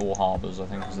 commerce to all harbours, I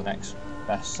think, is the next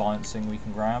best science thing we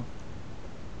can grab.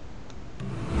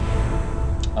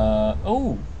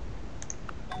 Oh!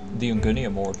 The Unguni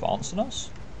are more advanced than us?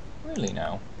 Really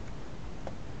now?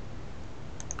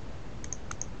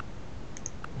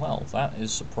 Well, that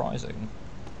is surprising.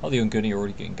 Oh, the Unguni are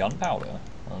already getting gunpowder.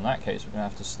 Well, in that case, we're going to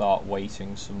have to start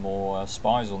waiting some more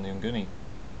spies on the Unguni.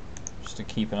 just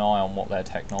to keep an eye on what their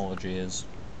technology is.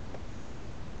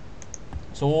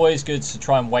 It's always good to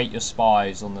try and weight your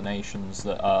spies on the nations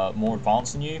that are more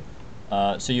advanced than you.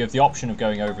 So you have the option of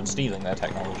going over and stealing their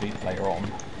technology later on,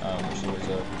 which is always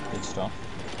good stuff.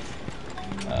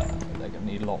 They're going to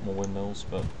need a lot more windmills,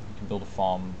 but you can build a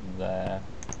farm there,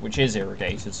 which is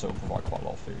irrigated, so it'll provide quite a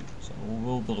lot of food. So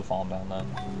we'll build a farm down there.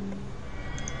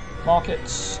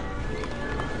 Markets.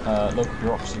 Local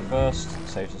bureaucracy first,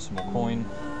 saves us some more coin.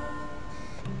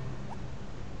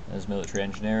 There's military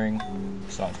engineering,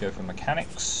 starting to go for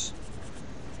mechanics.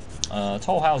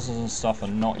 Toll houses and stuff are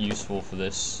not useful for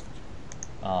this.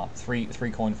 Three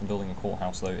coin from building a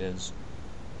courthouse though is.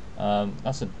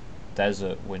 That's a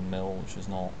desert windmill, which is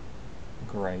not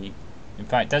great. In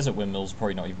fact, desert windmills are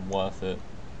probably not even worth it.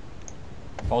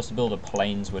 If I was to build a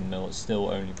plains windmill, it still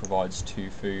only provides 2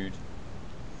 food.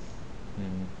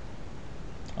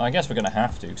 I guess we're going to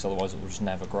have to, because otherwise it will just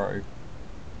never grow.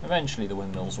 Eventually the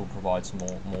windmills will provide some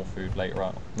more food later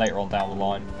on down the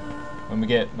line. When we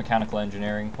get mechanical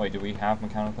engineering, wait, do we have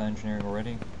mechanical engineering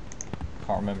already?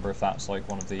 Can't remember if that's like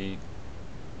one of the,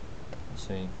 let's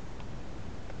see.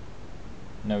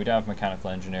 No, we don't have mechanical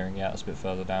engineering yet, that's a bit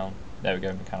further down. There we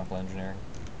go, mechanical engineering.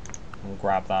 We'll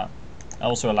grab that. It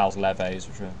also allows levees,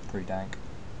 which are pretty dank.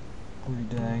 Pretty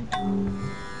dank.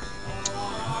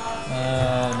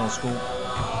 Another school.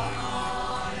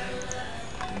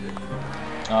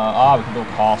 We can build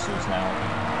castles now.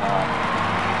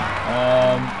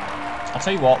 I'll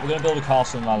tell you what, we're going to build a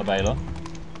castle in Lalibela.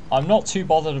 I'm not too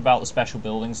bothered about the special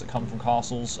buildings that come from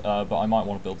castles, but I might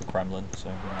want to build the Kremlin. So,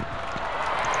 if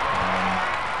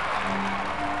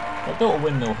I built a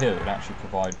windmill here, it would actually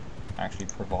provide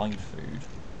food,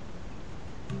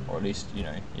 or at least, you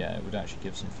know, yeah, it would actually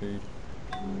give some food.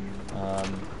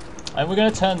 And we're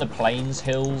going to turn the plains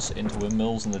hills into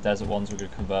windmills, and the desert ones we're going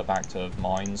to convert back to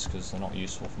mines because they're not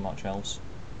useful for much else.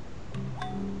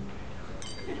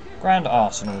 Grand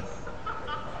Arsenal.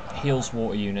 Heals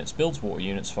water units, builds water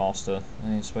units faster.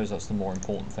 I suppose that's the more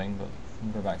important thing, but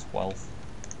we'll go back to wealth.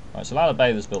 Right, so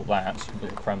Lalibela's built that. We'll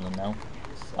build the Kremlin now.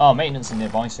 Oh, maintenance in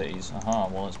nearby cities. Aha,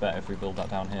 well it's better if we build that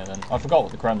down here then. I forgot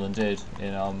what the Kremlin did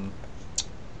in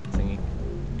thingy.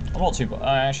 I'm not too.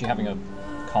 Actually, having a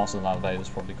castle in Lalibela is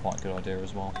probably quite a good idea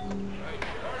as well.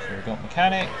 So we've got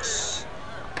mechanics.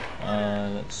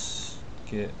 Let's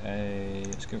go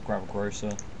grab a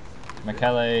grocer.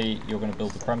 Michele, you're going to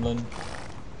build the Kremlin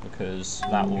because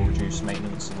that will reduce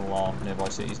maintenance in all our nearby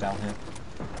cities down here,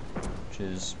 which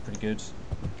is pretty good.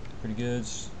 Pretty good.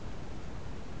 Let's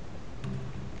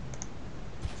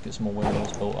get some more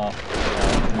windmills built up.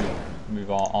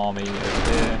 Move our army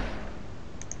over here.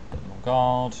 Put them on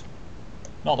guard.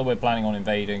 Not that we're planning on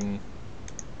invading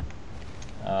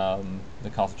the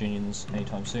Carthaginians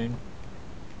anytime soon.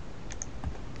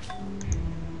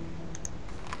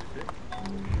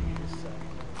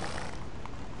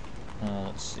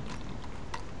 Let's see.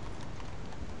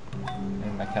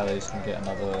 Maybe Michele's can get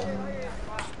another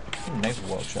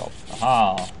naval workshop.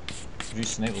 Aha!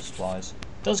 Produce naval supplies.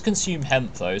 Does consume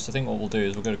hemp though, so I think what we'll do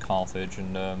is we'll go to Carthage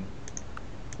and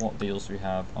what deals do we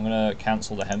have? I'm gonna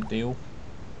cancel the hemp deal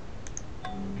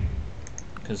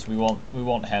because we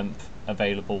want hemp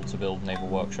available to build naval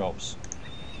workshops.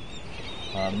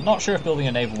 Not sure if building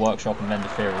a naval workshop in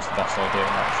Mendefira is the best idea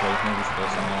actually. Maybe we should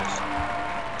build something else.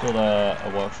 Build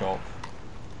a workshop.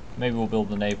 Maybe we'll build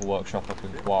the naval workshop up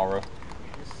in Quara.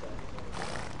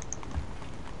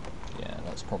 Yeah,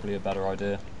 that's probably a better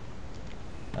idea.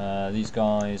 These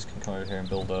guys can come over here and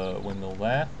build a windmill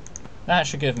there. That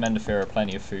should give Mendefira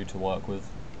plenty of food to work with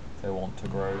if they want to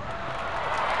grow.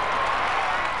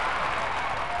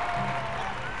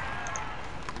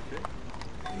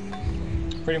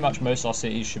 Pretty much most of our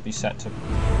cities should be set to...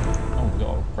 Oh, we've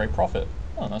got a great profit.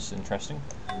 Oh, that's interesting.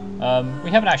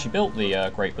 We haven't actually built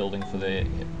the great building for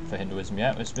Hinduism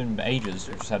yet. It's been ages.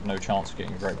 We've just had no chance of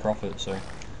getting a great profit, so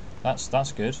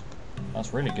that's good.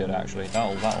 That's really good actually.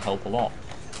 That'll help a lot.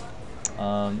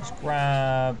 Let's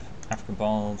grab African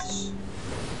baths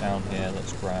down here.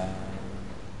 Let's grab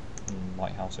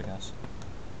lighthouse, I guess.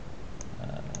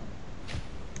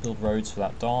 Build roads for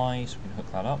that dye, so we can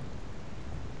hook that up.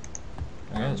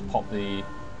 Okay, let's pop the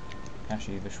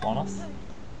Kashi Vishwanath.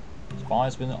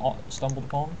 Spire's been stumbled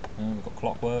upon. We've got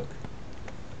clockwork.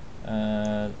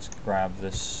 Let's grab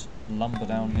this lumber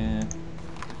down here.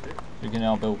 We can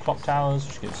now build clock towers,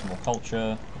 which gives some more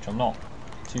culture, which I'm not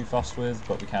too fussed with,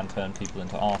 but we can turn people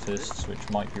into artists, which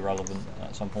might be relevant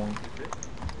at some point.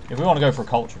 If we want to go for a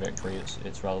culture victory,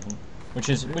 it's relevant, which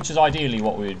is ideally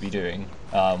what we would be doing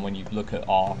when you look at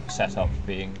our setup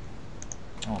being.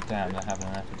 Oh damn, they're having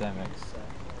an epidemic.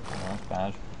 Oh, that's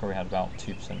bad. Probably had about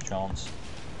 2% chance.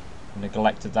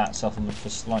 neglected that settlement for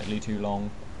slightly too long.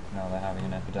 Now they're having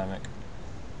an epidemic.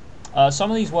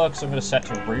 Some of these workers I'm going to set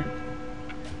to root,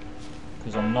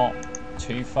 because I'm not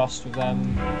too fussed with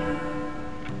them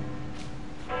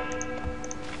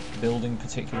building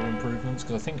particular improvements,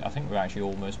 because I think we've actually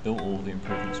almost built all the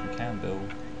improvements we can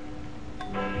build.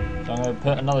 So I'm going to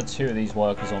put another 2 of these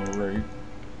workers on route,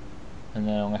 and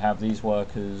then I'm going to have these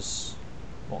workers.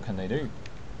 What can they do?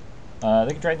 They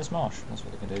can drain this marsh. That's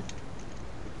what they can do.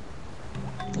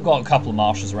 We've got a couple of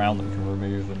marshes around that we can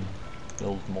remove and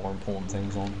build more important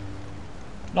things on.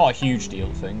 Not a huge deal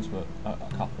of things, but a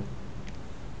couple.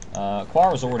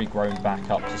 Quara's already grown back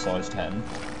up to size 10,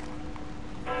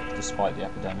 despite the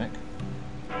epidemic.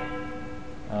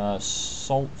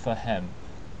 Salt for hemp.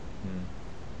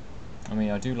 I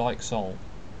mean, I do like salt.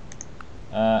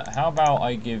 How about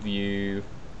I give you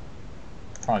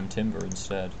prime timber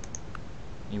instead?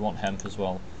 You want hemp as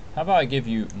well. How about I give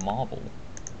you marble?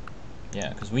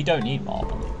 Yeah, because we don't need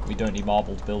marble. We don't need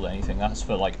marble to build anything. That's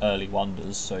for like early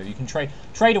wonders. So you can trade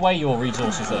away your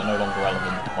resources that are no longer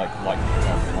relevant, like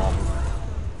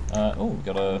marble. Oh, we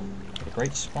got a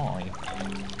great spy.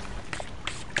 And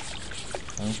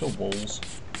let's build walls.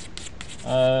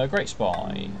 Great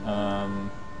spy.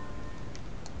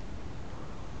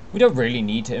 We don't really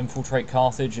need to infiltrate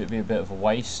Carthage. It'd be a bit of a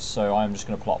waste. So I'm just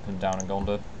going to plop him down in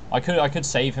Gondor. I could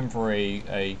save him for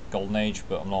a golden age,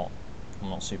 but I'm not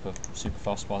super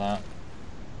fussed by that.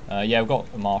 Yeah, we've got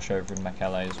a marsh over in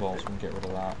Mekele as well, so we can get rid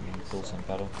of that and build something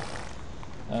better.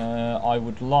 I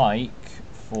would like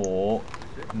for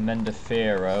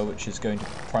Mendefera, which is going to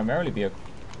primarily be a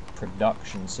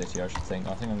production city, I should think.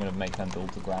 I think I'm going to make them build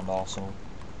the Grand Arsenal.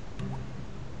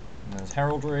 And there's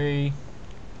heraldry.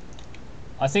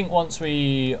 I think once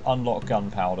we unlock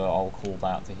gunpowder, I'll call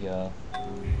that the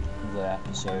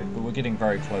episode. But we're getting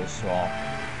very close to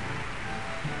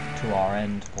our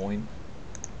end point.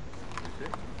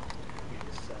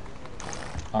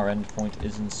 Our end point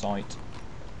is in sight.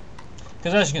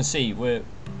 Because as you can see, we're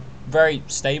very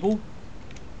stable.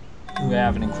 We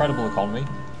have an incredible economy.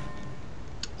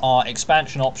 Our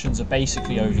expansion options are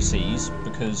basically overseas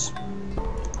because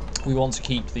we want to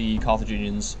keep the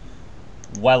Carthaginians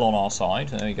well on our side.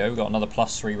 There you go, we've got another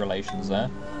 +3 relations there.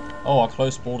 Oh, our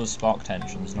close borders spark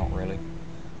tensions, not really.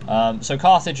 So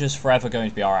Carthage is forever going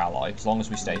to be our ally, as long as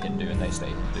we stay Hindu and they stay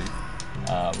Hindu.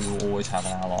 We will always have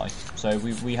an ally. So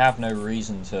we have no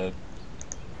reason to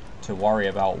worry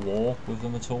about war with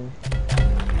them at all.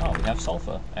 Oh, we have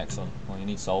sulfur. Excellent. Well, you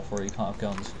need sulfur or you can't have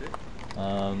guns.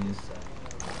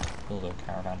 Build a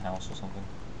caravan house or something.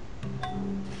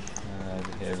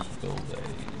 Over here we can build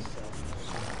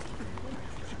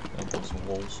build some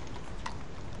walls.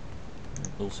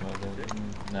 Build some over there.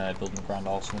 No, building a Grand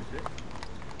Arsenal.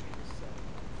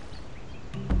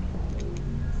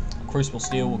 Crucible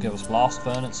steel will give us blast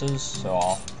furnaces, so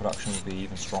our production will be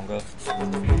even stronger.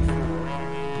 And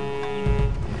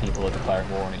people are declaring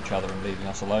war on each other and leaving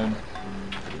us alone,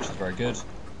 which is very good.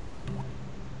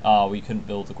 Ah, we couldn't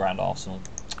build the Grand Arsenal.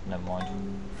 Never mind.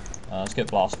 Let's get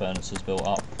blast furnaces built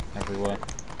up everywhere.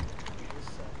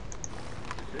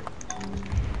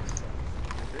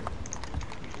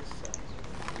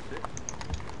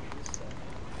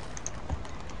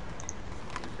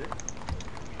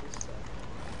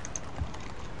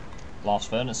 Blast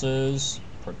furnaces,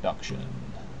 production.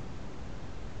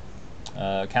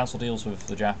 Council deals with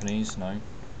the Japanese, no.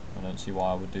 I don't see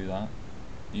why I would do that.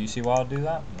 Do you see why I'd do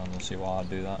that? I don't see why I'd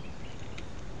do that.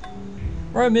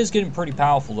 Rome is getting pretty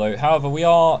powerful though, however we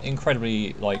are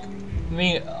incredibly, like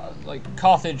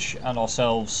Carthage and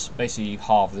ourselves basically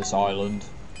halve this island.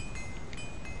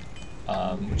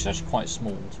 Which is actually quite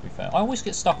small to be fair. I always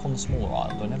get stuck on the smaller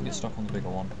island, I never get stuck on the bigger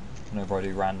one. Whenever I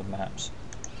do random maps.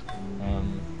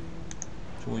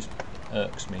 Which always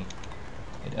irks me.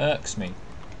 It irks me.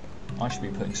 I should be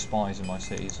putting spies in my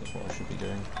cities, that's what I should be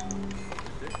doing.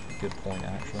 Good point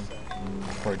actually.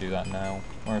 I'll probably do that now.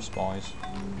 Where are spies?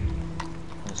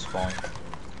 There's a spy.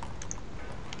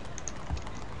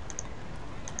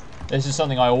 This is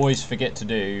something I always forget to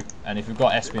do, and if you've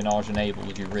got espionage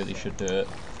enabled, you really should do it.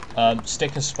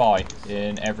 Stick a spy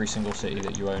in every single city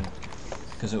that you own,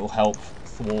 because it will help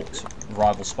thwart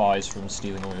rival spies from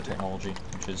stealing all your technology,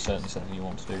 which is certainly something you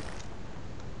want to do.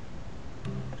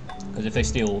 Because if they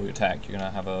steal all your tech, you're going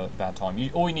to have a bad time.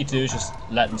 All you need to do is just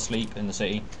let them sleep in the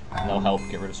city, and they'll help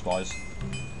get rid of spies.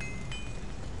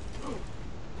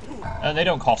 And they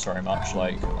don't cost very much.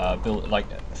 Like build like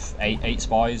eight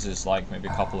spies is like maybe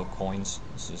a couple of coins.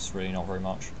 It's just really not very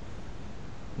much.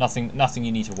 Nothing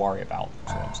you need to worry about.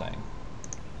 That's what I'm saying.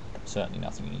 Certainly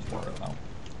nothing you need to worry about.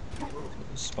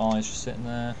 Spies just sitting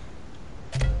there.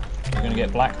 We're going to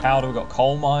get black powder. We've got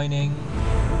coal mining.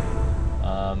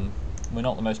 We're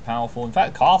not the most powerful. In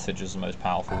fact, Carthage is the most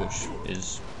powerful, which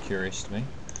is curious to me.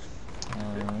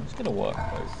 It's going to work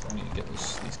though. I need to get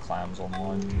these clams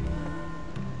online.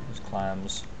 These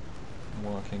clams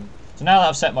working. So now that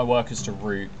I've set my workers to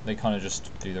root, they kind of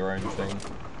just do their own thing.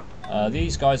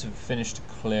 These guys have finished to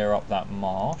clear up that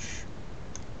marsh.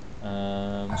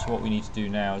 So what we need to do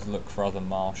now is look for other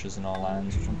marshes in our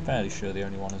lands, which I'm fairly sure the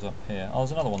only one is up here. Oh,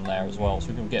 there's another one there as well, so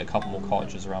we can get a couple more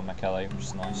cottages around Mekele, which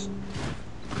is nice.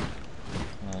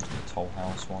 Let's get a toll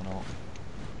house, why not?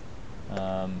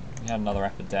 We had another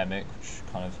epidemic, which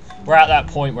kind of... We're at that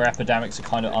point where epidemics are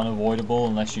kind of unavoidable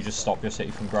unless you just stop your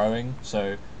city from growing,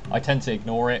 so I tend to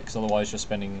ignore it, because otherwise you're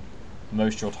spending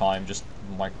most of your time just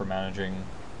micromanaging...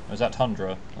 Oh, is that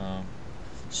tundra?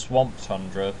 Swamp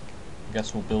tundra. I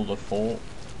guess we'll build a fort.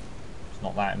 It's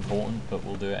not that important, but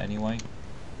we'll do it anyway.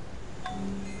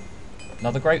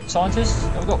 Another great scientist?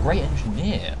 Oh, we've got great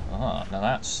engineer. Ah, now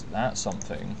that's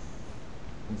something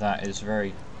that is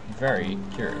very, very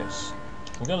curious.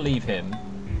 We're going to leave him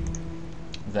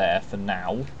there for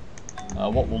now.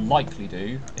 What we'll likely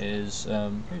do is...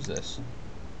 who's this?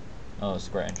 Oh, it's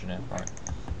a great engineer, right.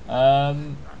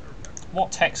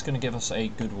 What tech's going to give us a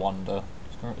good wonder?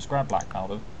 Let's grab black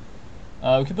powder.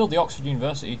 We could build the Oxford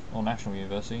University, or National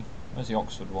University. Where's the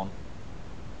Oxford one?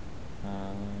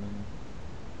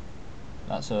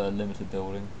 That's a limited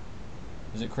building.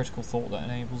 Is it critical thought that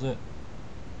enables it?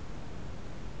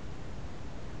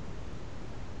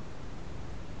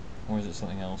 Or is it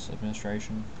something else?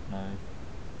 Administration? No.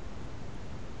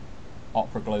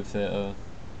 Opera Globe Theatre.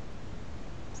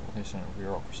 Central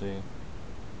Bureaucracy.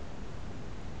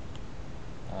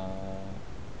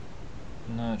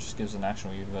 No, it just gives a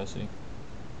National University.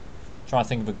 Trying to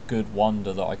think of a good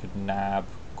wonder that I could nab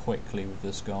quickly with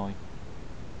this guy.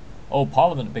 Oh,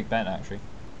 Parliament at Big Ben, actually.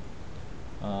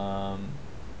 But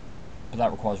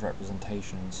that requires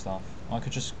representation and stuff. I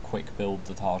could just quick build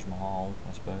the Taj Mahal,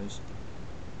 I suppose.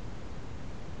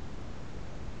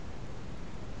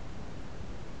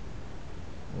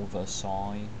 Or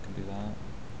Versailles, could do that.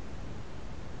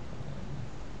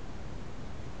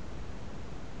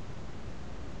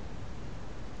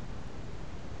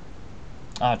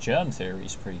 Germ theory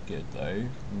is pretty good though.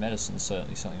 Medicine's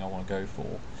certainly something I want to go for.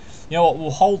 You know what?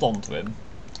 We'll hold on to him.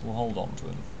 We'll hold on to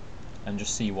him, and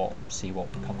just see what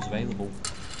becomes available.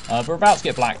 We're about to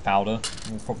get black powder.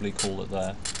 We'll probably call it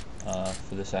there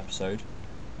for this episode.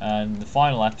 And the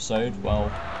final episode,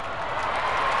 well,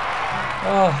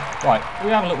 right.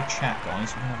 We have a little chat,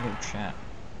 guys. We have a little chat.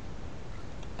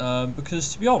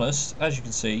 Because to be honest, as you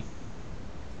can see,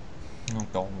 oh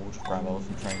god, we'll just grab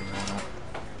elephant training. Why not?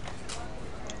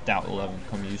 Doubt it'll ever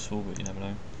become useful, but you never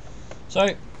know.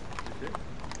 So,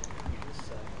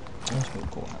 let's build a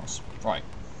courthouse. Right.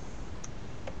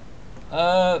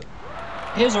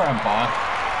 Here's our empire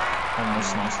on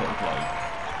this nice little globe.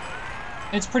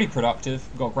 It's pretty productive.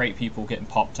 We've got great people getting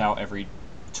popped out every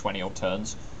 20 odd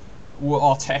turns.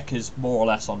 Our tech is more or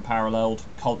less unparalleled.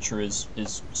 Culture is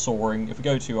soaring. If we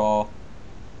go to our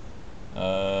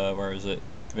where is it?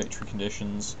 Victory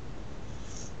conditions.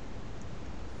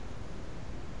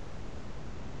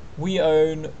 We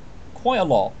own quite a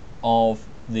lot of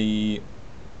the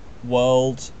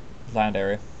world land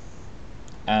area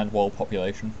and world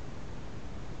population.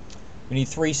 We need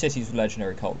 3 cities with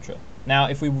legendary culture. Now,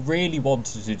 if we really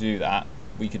wanted to do that,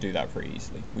 we could do that pretty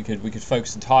easily. We could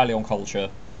focus entirely on culture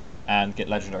and get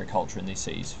legendary culture in these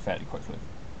cities fairly quickly.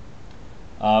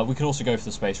 We could also go for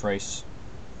the space race.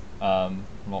 I'm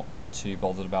not too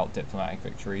bothered about diplomatic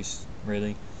victories,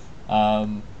 really.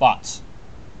 But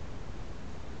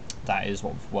that is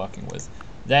what we're working with.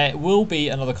 There will be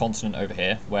another continent over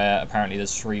here where apparently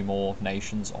there's 3 more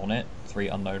nations on it, 3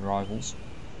 unknown rivals,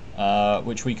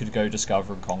 which we could go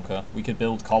discover and conquer. We could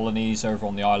build colonies over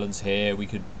on the islands here. We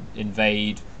could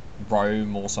invade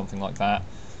Rome or something like that.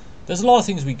 There's a lot of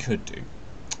things we could do,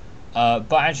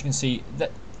 but as you can see,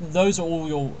 those are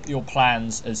all your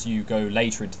plans as you go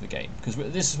later into the game, because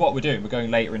this is what we're doing. We're going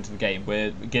later into the game.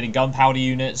 We're getting gunpowder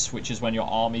units, which is when your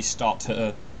armies start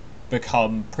to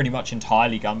become pretty much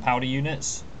entirely gunpowder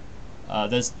units.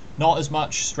 There's not as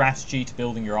much strategy to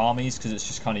building your armies, because it's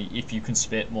just kind of, if you can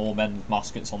spit more men with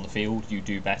muskets on the field, you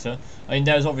do better. I mean,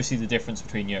 there's obviously the difference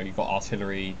between, you know, you've got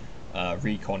artillery,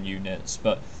 recon units,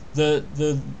 but the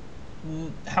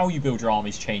how you build your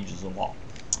armies changes a lot.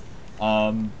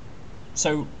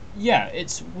 So yeah,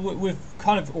 we've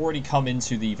kind of already come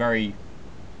into the very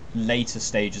later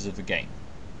stages of the game.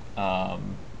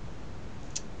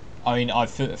 I mean, I've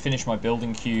finished my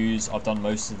building queues. I've done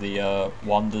most of the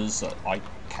wonders that I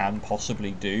can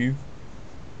possibly do.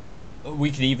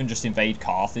 we could even just invade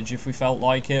Carthage if we felt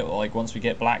like it. Or like once we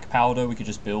get black powder, we could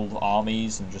just build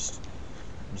armies and just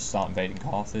start invading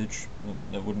Carthage.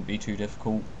 That wouldn't be too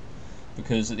difficult,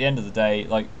 because at the end of the day,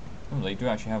 like, they do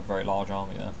actually have a very large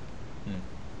army there.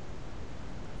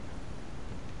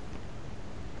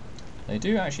 They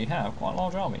do actually have quite a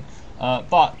large army,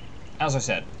 but as I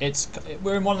said,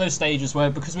 we're in one of those stages where,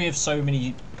 because we have so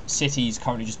many cities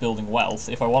currently just building wealth,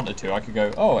 if I wanted to, I could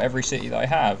go, oh, every city that I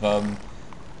have,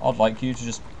 I'd like you to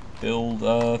just build,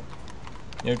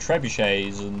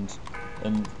 trebuchets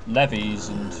and levies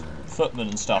and footmen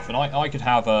and stuff, and I could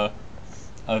have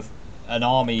an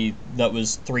army that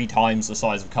was 3 times the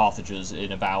size of Carthage's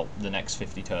in about the next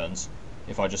 50 turns,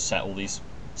 if I just set all these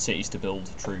cities to build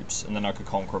troops, and then I could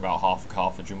conquer about half of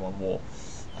Carthage in one war.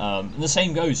 And the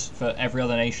same goes for every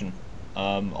other nation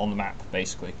on the map,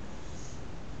 basically.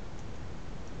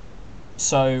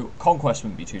 So conquest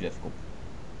wouldn't be too difficult.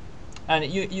 And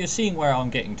you're seeing where I'm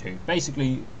getting to.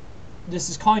 Basically, this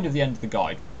is kind of the end of the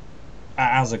guide,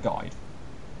 as a guide.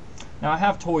 Now, I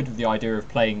have toyed with the idea of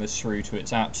playing this through to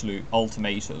its absolute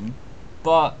ultimatum,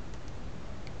 but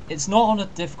it's not on a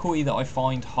difficulty that I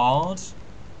find hard.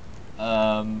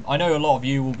 I know a lot of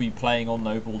you will be playing on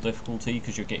noble difficulty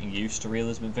because you're getting used to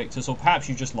Realism Invictus, or perhaps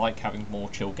you just like having more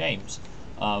chill games,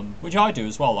 which I do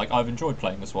as well. Like, I've enjoyed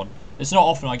playing this one. It's not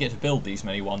often I get to build these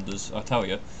many wonders, I tell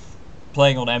you.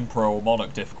 Playing on Emperor or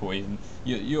Monarch difficulty, and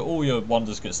all your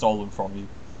wonders get stolen from you.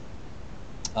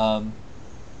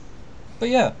 But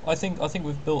yeah, I think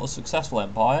we've built a successful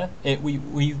empire.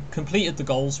 We completed the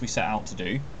goals we set out to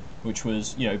do, which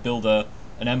was, build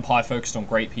an empire focused on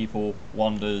great people,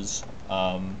 wonders.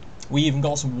 We even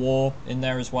got some war in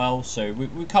there as well, so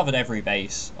we covered every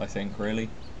base, I think, really.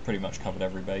 Pretty much covered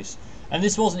every base. And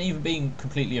this wasn't even being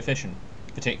completely efficient,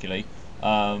 particularly.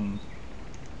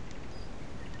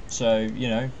 So,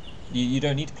 you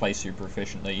don't need to play super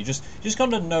efficiently. You just got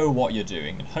to know what you're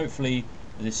doing, and hopefully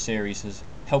this series has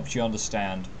helped you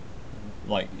understand,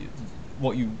 like,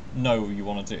 what you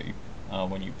want to do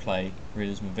when you play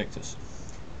Realism Invictus.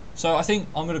 So I think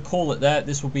I'm going to call it there.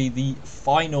 This will be the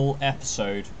final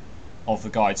episode of the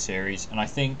guide series, and I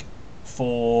think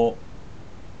for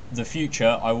the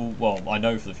future, I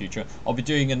know for the future, I'll be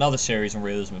doing another series on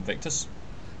Realism Invictus.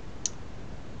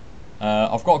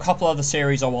 I've got a couple other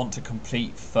series I want to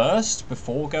complete first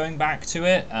before going back to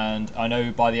it, and I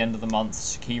know by the end of the month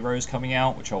Sekiro's coming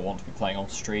out, which I want to be playing on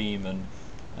stream, and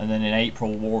then in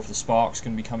April War of the Spark's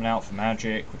going to be coming out for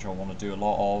Magic, which I want to do a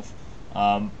lot of.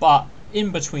 But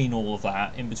in between all of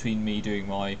that, in between me doing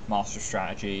my Master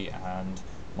Strategy and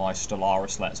my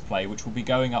Stellaris Let's Play, which will be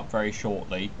going up very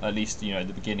shortly, at least, the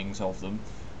beginnings of them,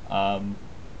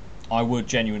 I would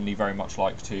genuinely very much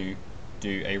like to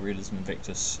do a Realism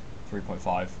Invictus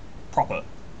 3.5 proper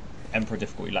Emperor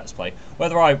difficulty Let's Play.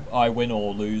 Whether I win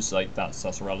or lose, like,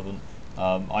 that's irrelevant.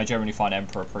 I generally find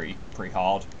Emperor pretty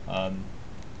hard. But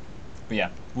yeah,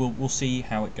 we'll see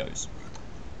how it goes.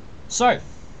 So,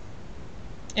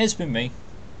 it's been me,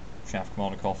 Chef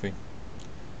Commander Coffee.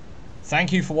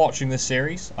 Thank you for watching this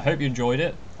series. I hope you enjoyed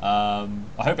it. I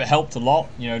hope it helped a lot,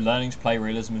 learning to play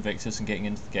Realism Invictus and getting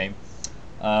into the game.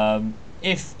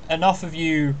 If enough of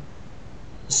you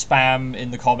spam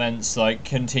in the comments, like,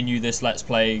 continue this Let's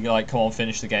Play, like, come on,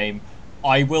 finish the game,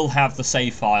 I will have the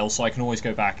save file, so I can always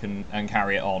go back and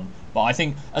carry it on. But I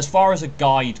think, as far as a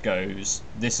guide goes,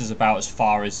 this is about as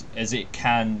far as it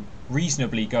can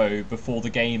reasonably go before the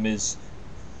game is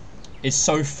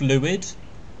so fluid.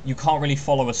 You can't really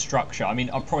follow a structure. I mean,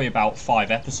 probably about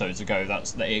 5 episodes ago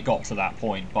that it got to that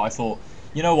point, but I thought,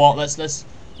 you know what, let's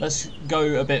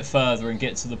go a bit further and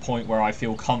get to the point where I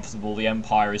feel comfortable the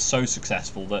Empire is so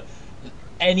successful that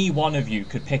any one of you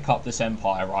could pick up this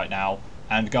Empire right now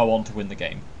and go on to win the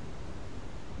game.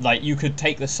 Like, you could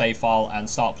take the save file and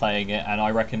start playing it, and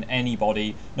I reckon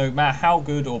anybody, no matter how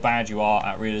good or bad you are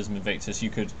at Realism Invictus,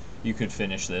 you could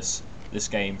finish this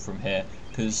game from here,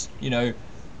 because,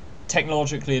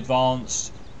 technologically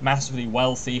advanced, massively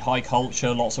wealthy, high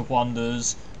culture, lots of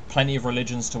wonders, plenty of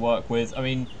religions to work with. I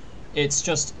mean, it's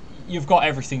just, you've got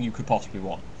everything you could possibly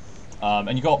want,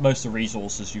 and you've got most of the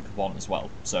resources you could want as well.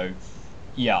 So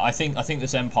yeah, I think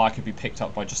this Empire could be picked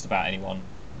up by just about anyone,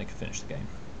 and they could finish the game.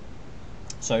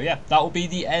 So yeah, that will be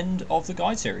the end of the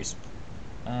guide series.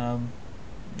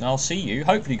 I'll see you.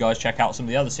 Hopefully you guys check out some of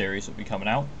the other series that will be coming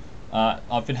out.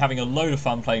 I've been having a load of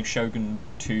fun playing Shogun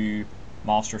 2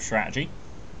 Master of Strategy.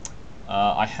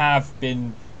 I have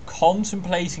been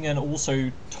contemplating and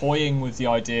also toying with the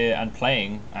idea and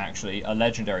playing, actually, a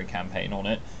legendary campaign on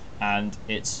it, and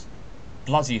it's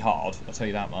bloody hard, I'll tell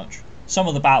you that much. Some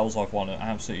of the battles I've won are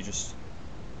absolutely just...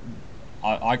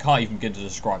 I can't even begin to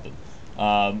describe them.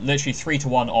 literally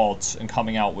 3-to-1 odds, and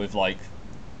coming out with like,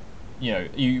 you know,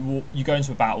 you go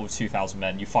into a battle with 2,000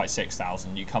 men, you fight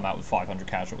 6,000, you come out with 500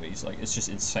 casualties. Like, it's just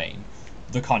insane.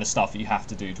 The kind of stuff you have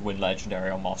to do to win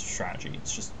Legendary on Master Strategy.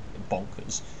 It's just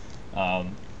bonkers.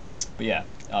 But yeah,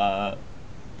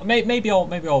 maybe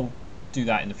I'll do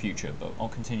that in the future, but I'll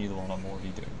continue the one I'm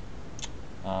already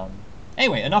doing.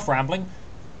 Anyway, enough rambling.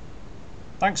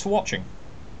 Thanks for watching.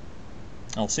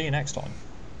 I'll see you next time.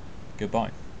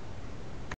 Goodbye.